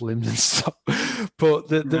like Muslims and stuff. But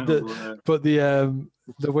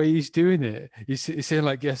the way he's doing it, he's saying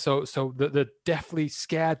like, yeah, so they're definitely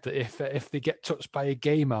scared that if they get touched by a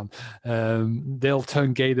gay man, they'll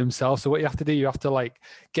turn gay themselves. So what you have to do, you have to like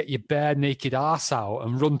get your bare naked ass out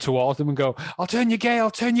and run towards them and go, I'll turn you gay. And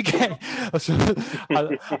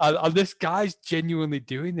this guy's genuinely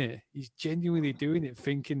doing it. He's genuinely doing it,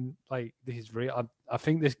 thinking like this is real. I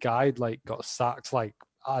think this guy like got sacked like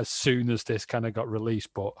as soon as this kind of got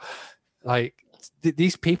released, but like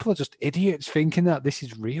these people are just idiots thinking that this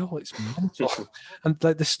is real. It's mental. And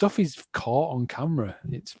like the stuff he's caught on camera,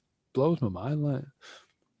 it blows my mind. Like,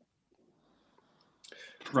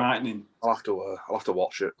 frightening. I'll have to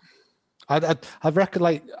watch it. I've reckon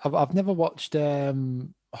like I've never watched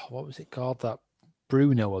what was it called, that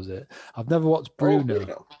Bruno, was it? I've never watched Bruno.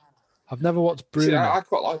 Bruno. I've never watched Bruno. See, I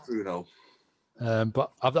quite like Bruno.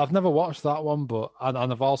 But I've never watched that one, and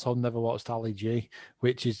I've also never watched Ali G,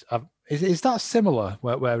 which is that similar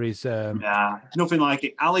where he's nah, nothing like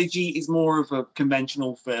it. Ali G is more of a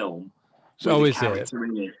conventional film. So is it?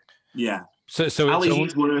 Yeah. So Ali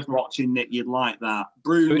G's worth watching. Nick, you'd like that.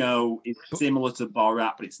 Bruno is similar to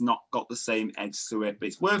Borat, but it's not got the same edge to it. But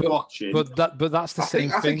it's worth watching. But that's the same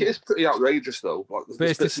thing. I think it is pretty outrageous though. Like, but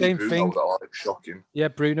it's the same thing. That are, like, shocking. Yeah,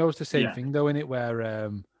 Bruno's the same thing though, in it, where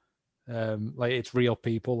like it's real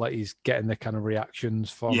people, like he's getting the kind of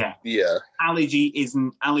reactions from. Yeah. Ali G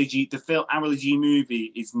isn't. Ali G, the film Ali G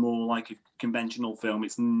movie is more like a conventional film.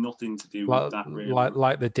 It's nothing to do with that, really.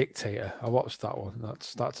 Like The Dictator. I watched that one.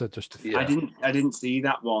 That's just. Yeah. I didn't see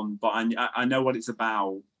that one, but I know what it's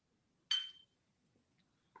about.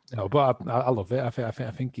 No, but I love it. I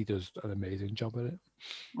think he does an amazing job at it.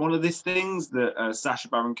 One of these things that Sacha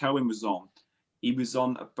Baron Cohen was on. He was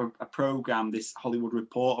on a program, this Hollywood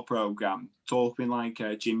Reporter program, talking like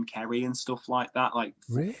Jim Carrey and stuff like that, like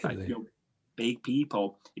really? Big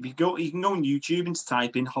people. If you can go on YouTube and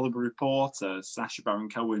type in Hollywood Reporter, Sacha Baron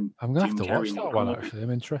Cohen. I'm gonna have to watch that one. Actually, I'm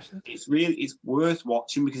interested. It's worth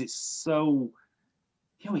watching because it's so,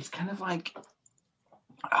 it's kind of like,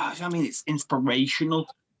 I mean, it's inspirational.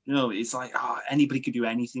 It's like anybody could do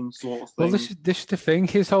anything sort of thing. Well, this is the thing.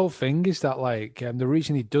 His whole thing is that like the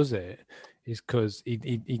reason he does it is because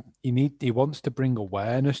he wants to bring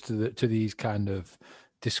awareness to these kind of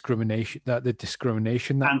discrimination, that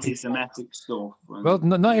anti-Semitic stuff. Well,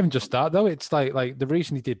 not even just that though. It's like the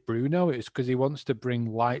reason he did Bruno is because he wants to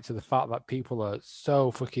bring light to the fact that people are so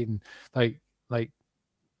fucking like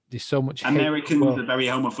there's so much Americans are very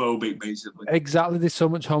homophobic, basically. Exactly, there's so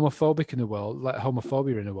much homophobia in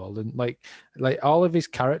the world, and like all of his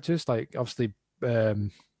characters, like obviously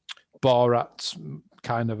Borat's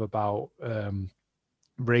kind of about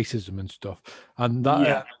racism and stuff, and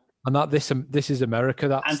that this is America.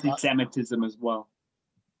 That's anti-Semitism as well.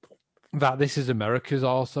 That This Is America is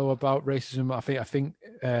also about racism. I think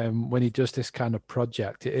when he does this kind of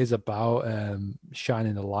project, it is about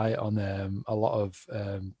shining a light on a lot of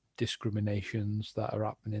discriminations that are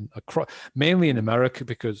happening mainly in America,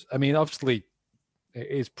 because I mean obviously it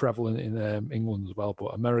is prevalent in England as well,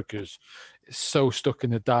 but America's so stuck in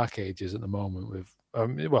the dark ages at the moment with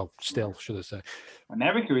still, should I say.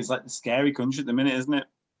 America is like the scary country at the minute, isn't it?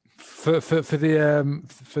 For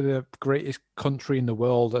the greatest country in the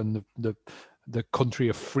world and the country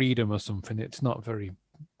of freedom or something, it's not very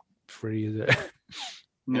free, is it?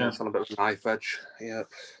 Yeah, it's on a bit of a knife edge. Yeah.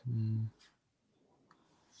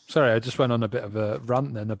 Sorry, I just went on a bit of a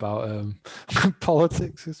rant then about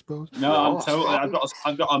politics, I suppose. No, I'm totally.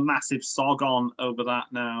 I've got a massive sog on over that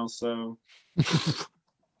now. So,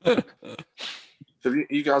 have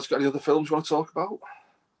you guys got any other films you want to talk about?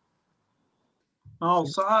 Oh,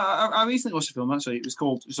 so I recently watched a film. Actually, it was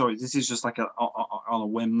called. Sorry, this is just like on a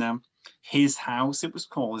whim now. His House. It was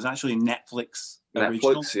called. It's actually Netflix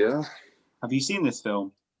original. Netflix, yeah. Have you seen this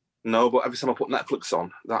film? No, but every time I put Netflix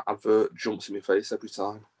on, that advert jumps in my face every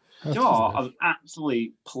time. I was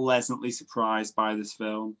absolutely pleasantly surprised by this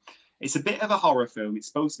film. It's a bit of a horror film. It's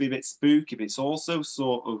supposed to be a bit spooky, but it's also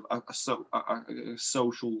sort of a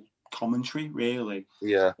social commentary, really.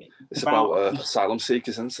 Yeah, it's about asylum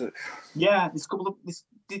seekers, isn't it? Yeah, this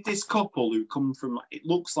couple who come from, it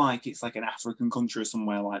looks like it's like an African country or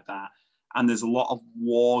somewhere like that, and there's a lot of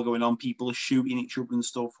war going on. People are shooting each other and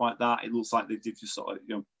stuff like that. It looks like they've just sort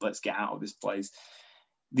of, let's get out of this place.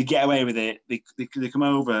 They get away with it. They come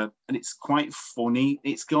over, and it's quite funny.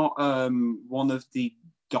 It's got one of the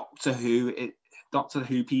Doctor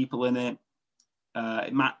Who people in it.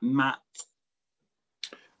 Matt.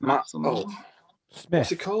 Oh, Smith. what's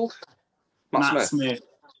he called? Matt Smith.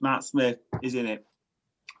 Matt Smith is in it.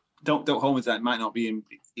 Don't hold me to that. It might not be him.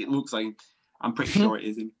 It looks like him. I'm pretty sure it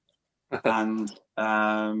is him. And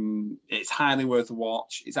it's highly worth a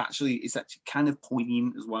watch. It's actually kind of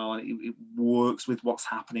poignant as well. It works with what's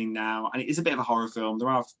happening now, and it is a bit of a horror film. There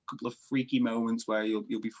are a couple of freaky moments where you'll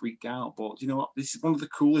be freaked out, but you know what? This is one of the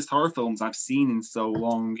coolest horror films I've seen in so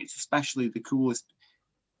long. It's especially the coolest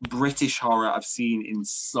British horror I've seen in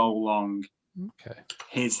so long. Okay.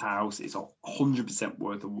 His House is 100%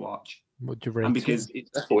 worth a watch. Would you rate And because it?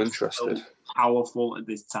 it's so interested. So powerful at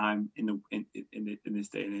this time in this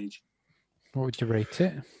day and age. What would you rate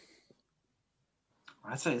it?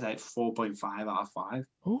 I'd say it's like 4.5 out of 5.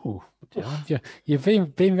 Oh, you've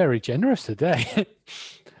been very generous today. I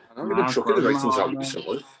know, you've been chucking the ratings out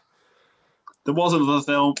recently. There was another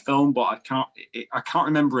film, but I can't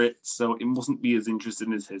remember it, so it mustn't be as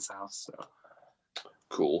interesting as His House. So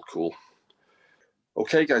Cool.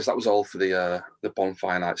 Okay, guys, that was all for the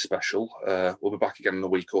Bonfire Night special. We'll be back again in a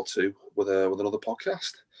week or two with another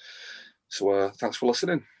podcast. So thanks for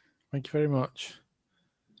listening. Thank you very much.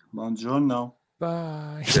 Buongiorno.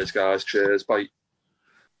 Bye. Cheers, guys. Cheers. Bye.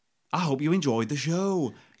 I hope you enjoyed the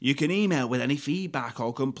show. You can email with any feedback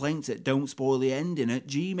or complaints at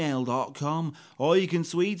don'tspoiltheending@gmail.com, or you can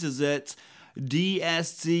tweet us at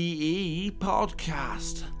DSTE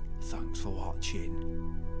Podcast. Thanks for watching.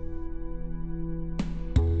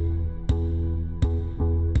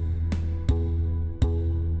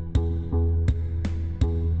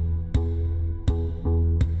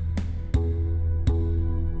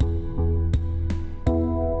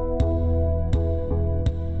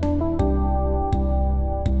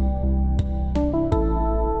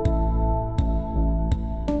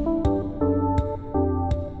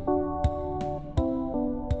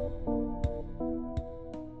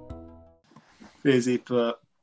 Busy, but